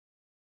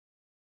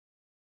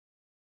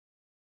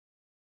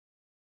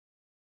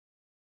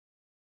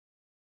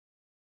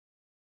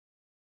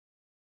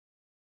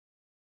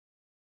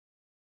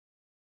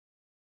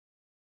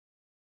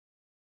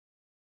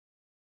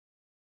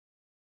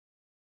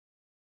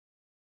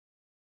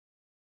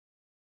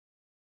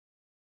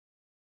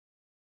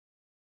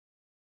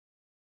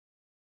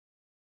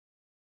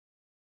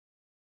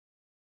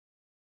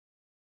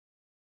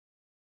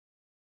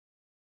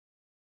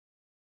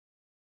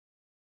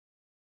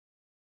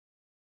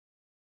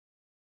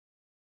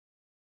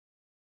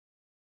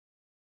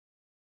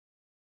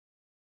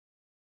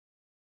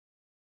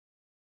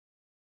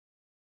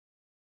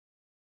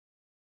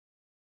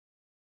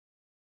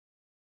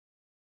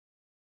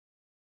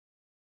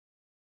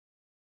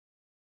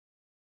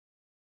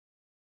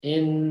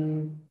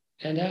 In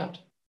and out.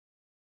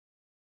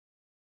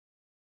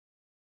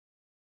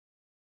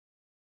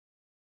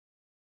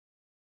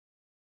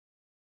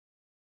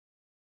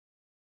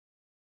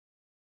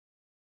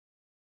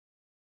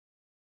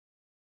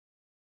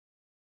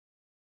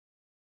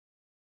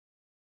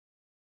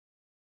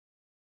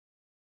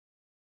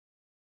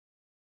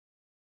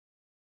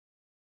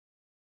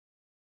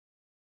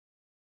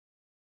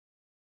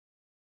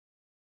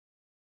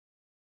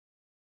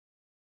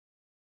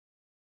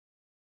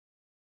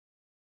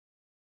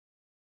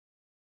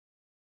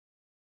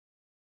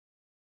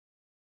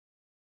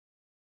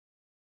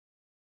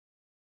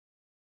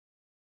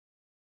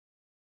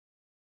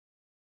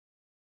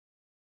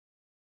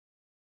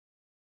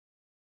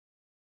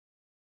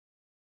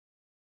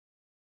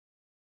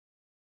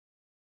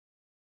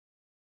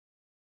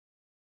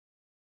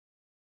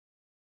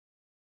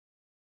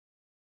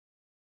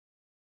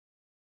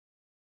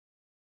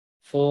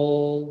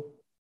 Full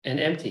and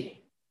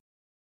empty.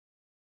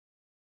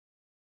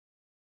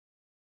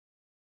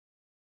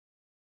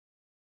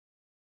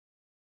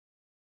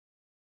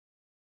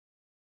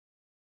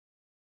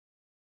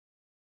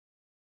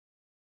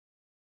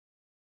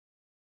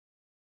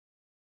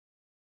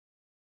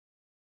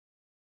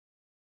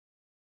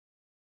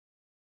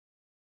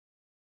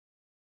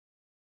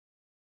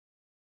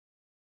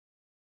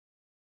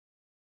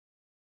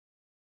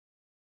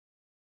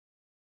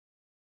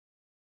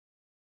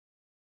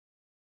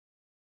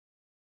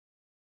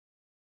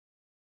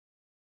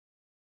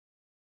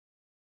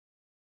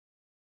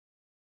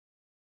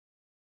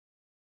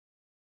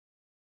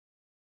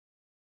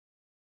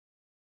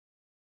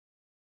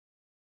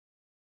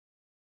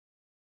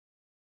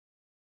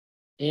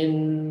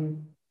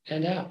 In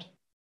and out.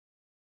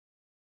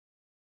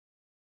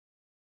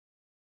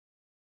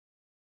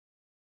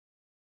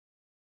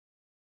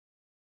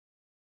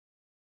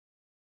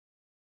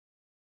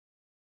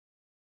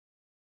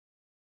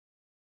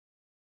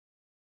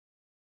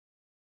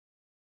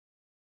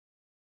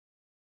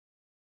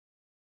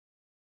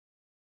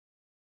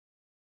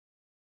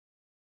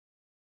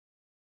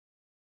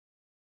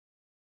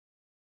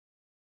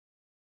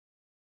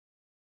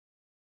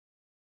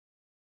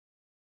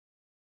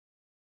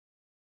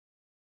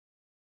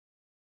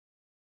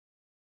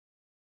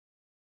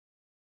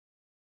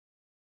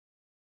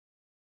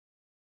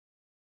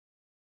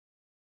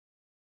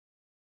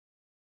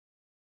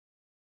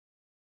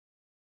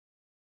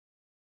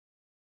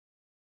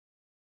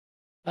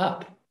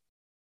 Up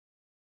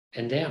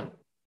and down.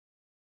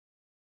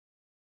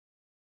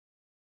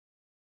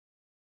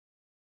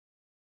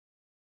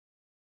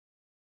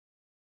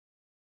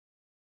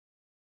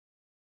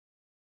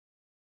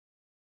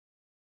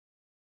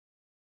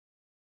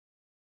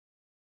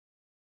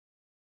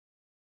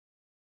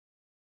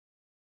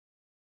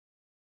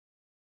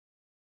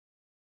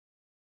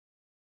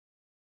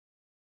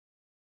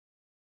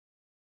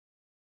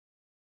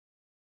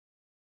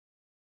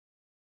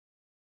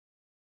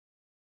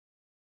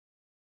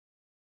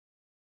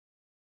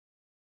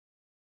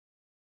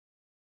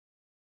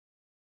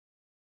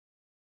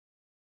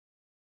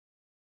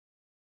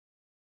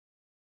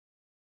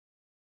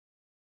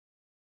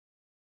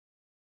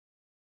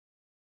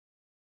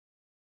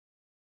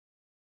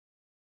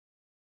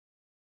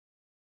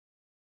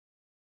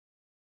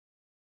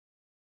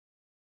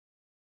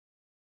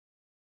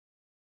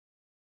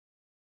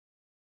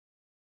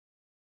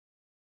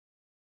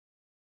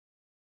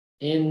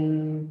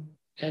 In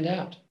and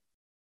out.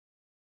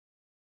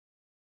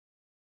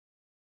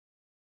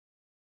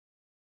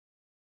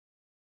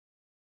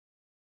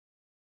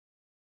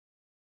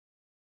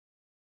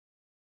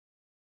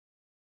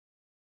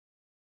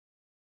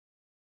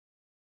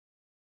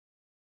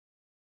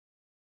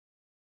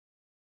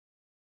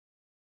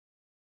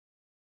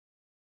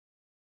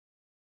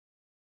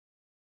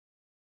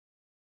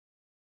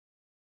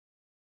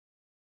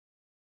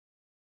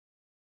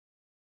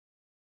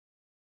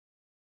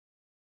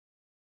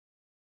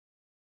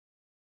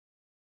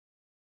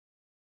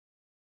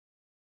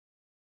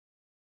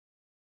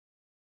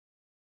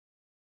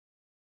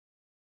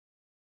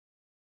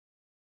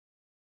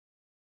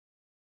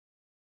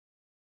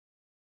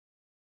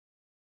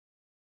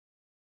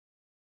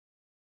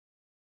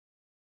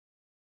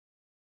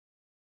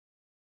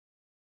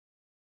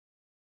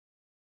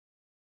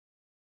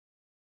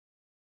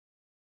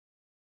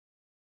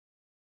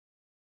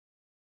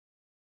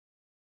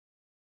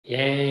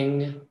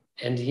 yang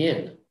and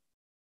yin.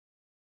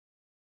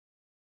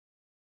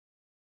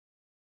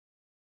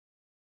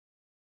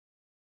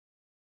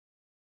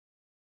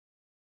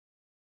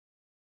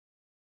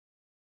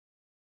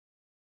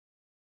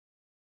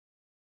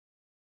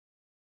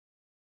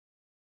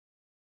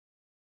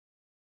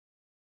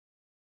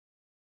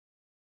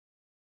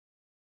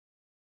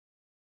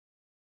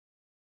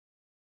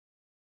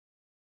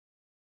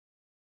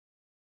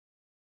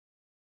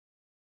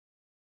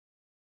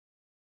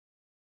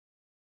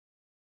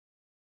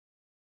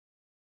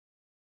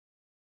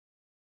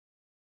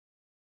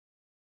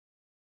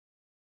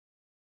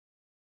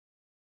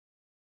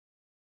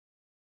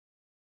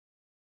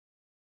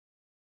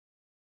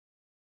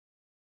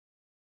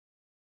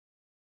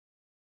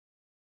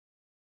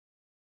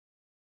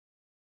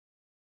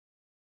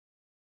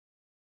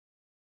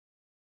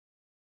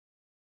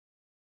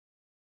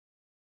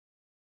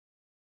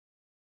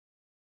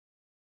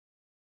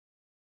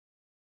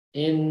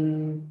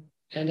 In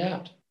and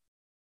out.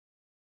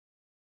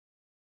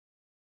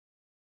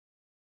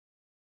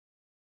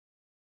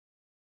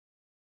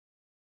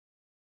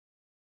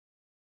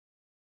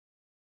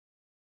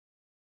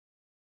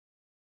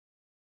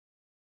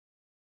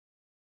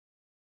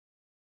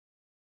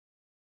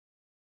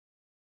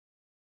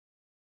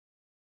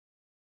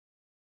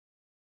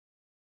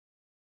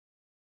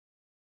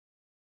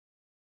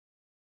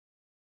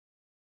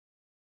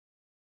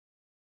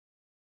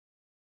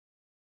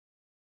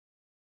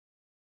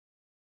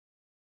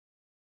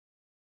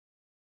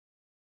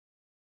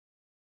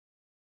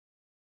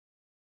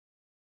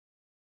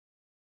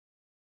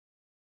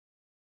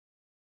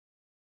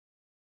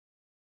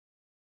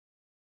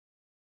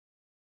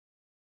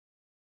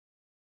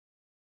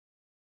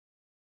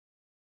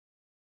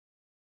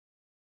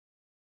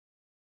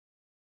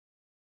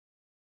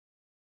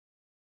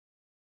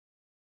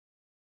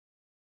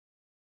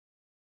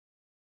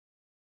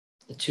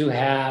 The two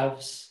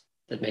halves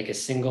that make a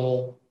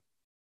single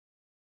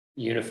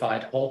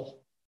unified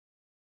whole.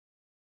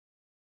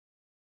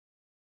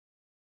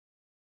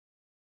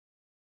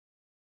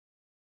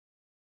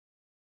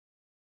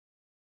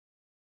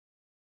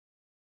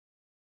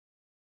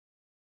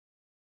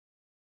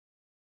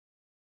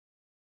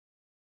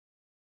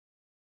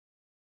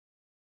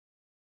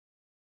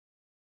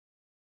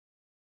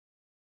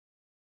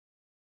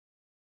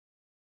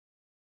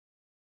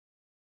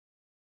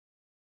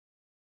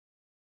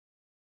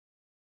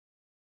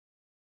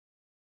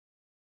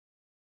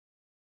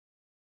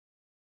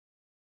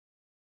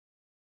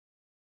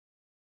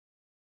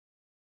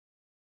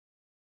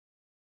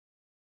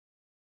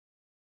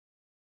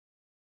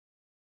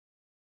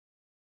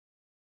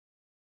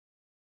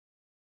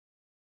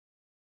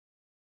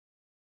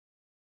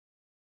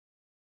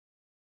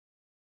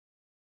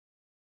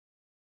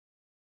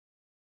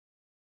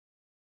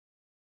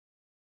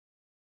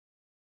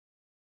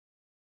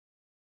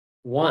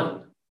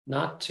 One,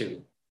 not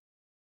two.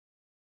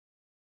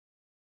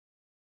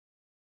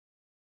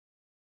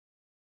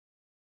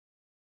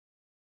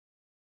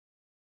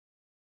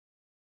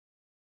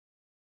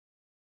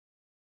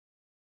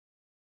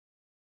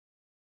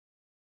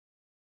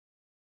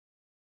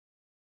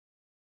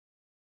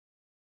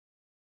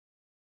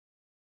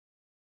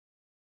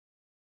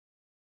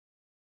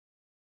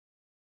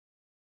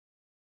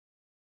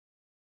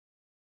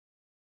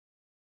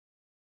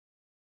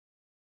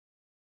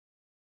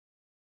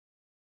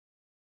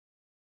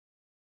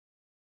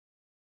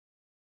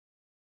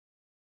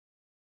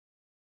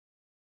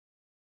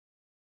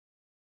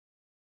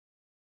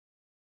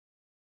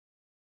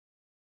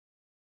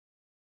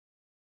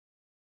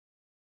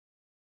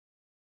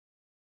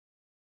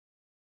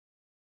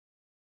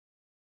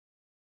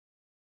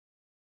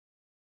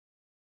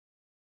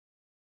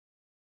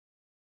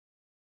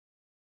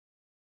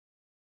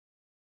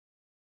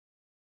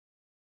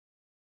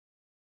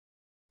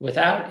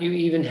 Without you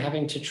even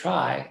having to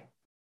try,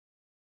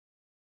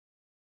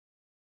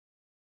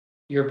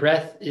 your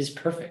breath is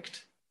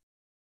perfect.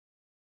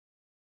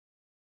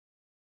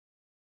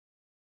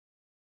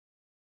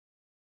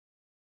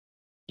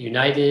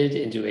 United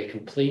into a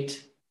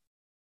complete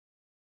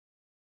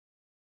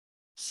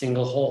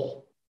single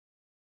whole.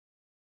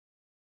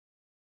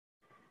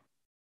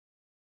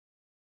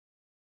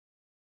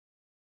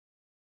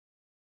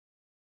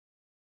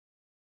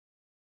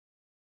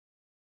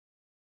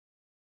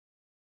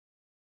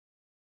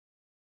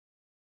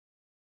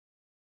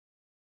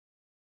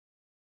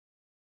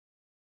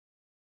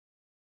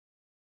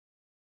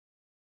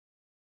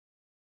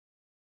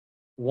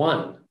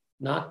 One,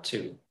 not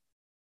two.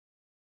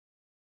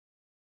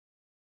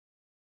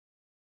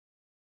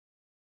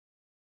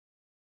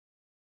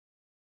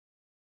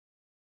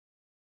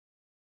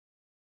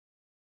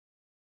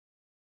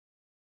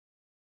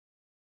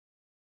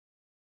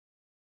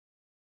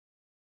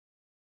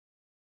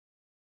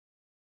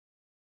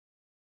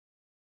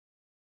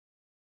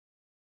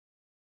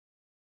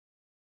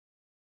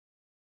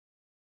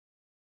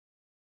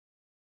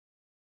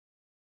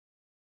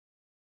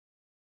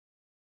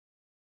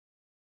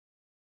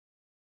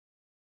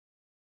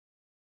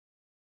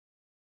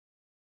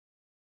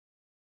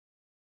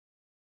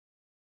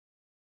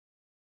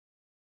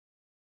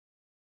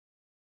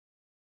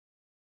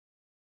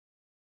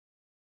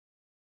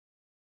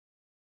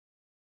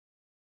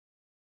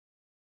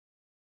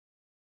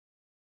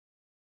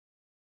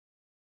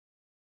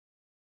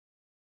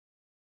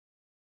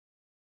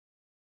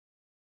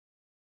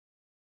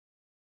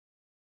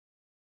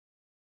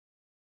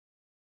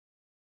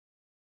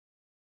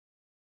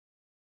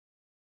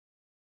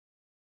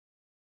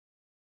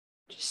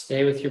 Just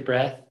stay with your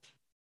breath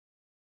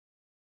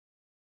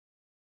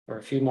for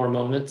a few more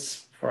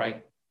moments before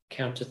I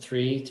count to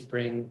 3 to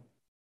bring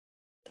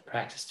the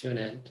practice to an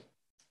end.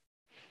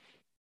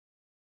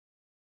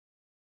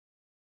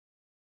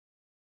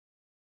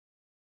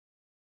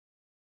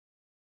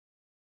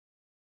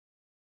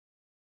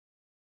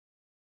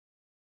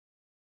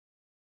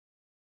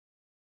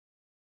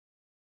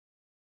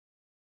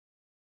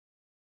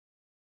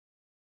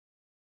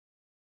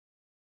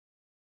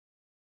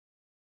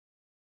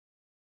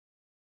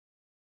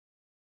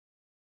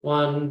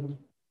 One,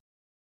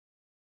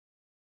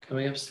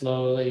 coming up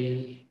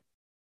slowly.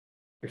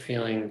 You're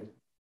feeling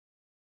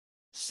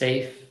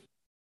safe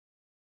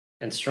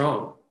and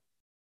strong.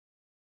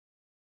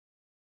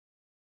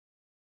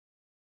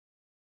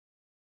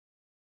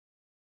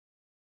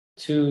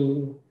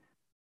 2,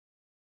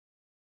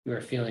 you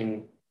are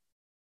feeling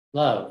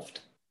loved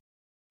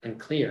and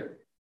clear.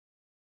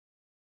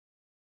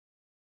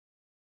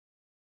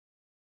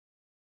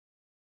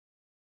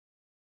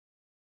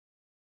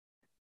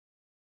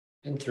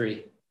 3,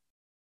 you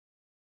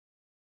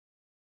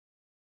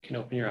can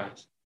open your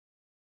eyes.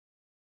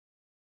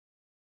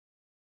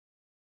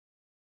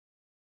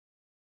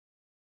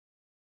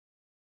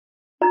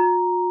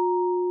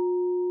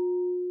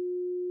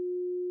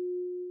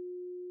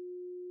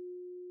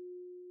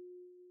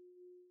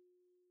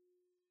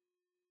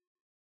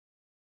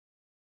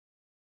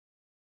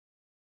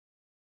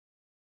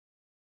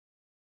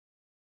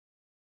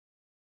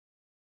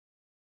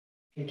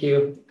 Thank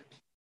you.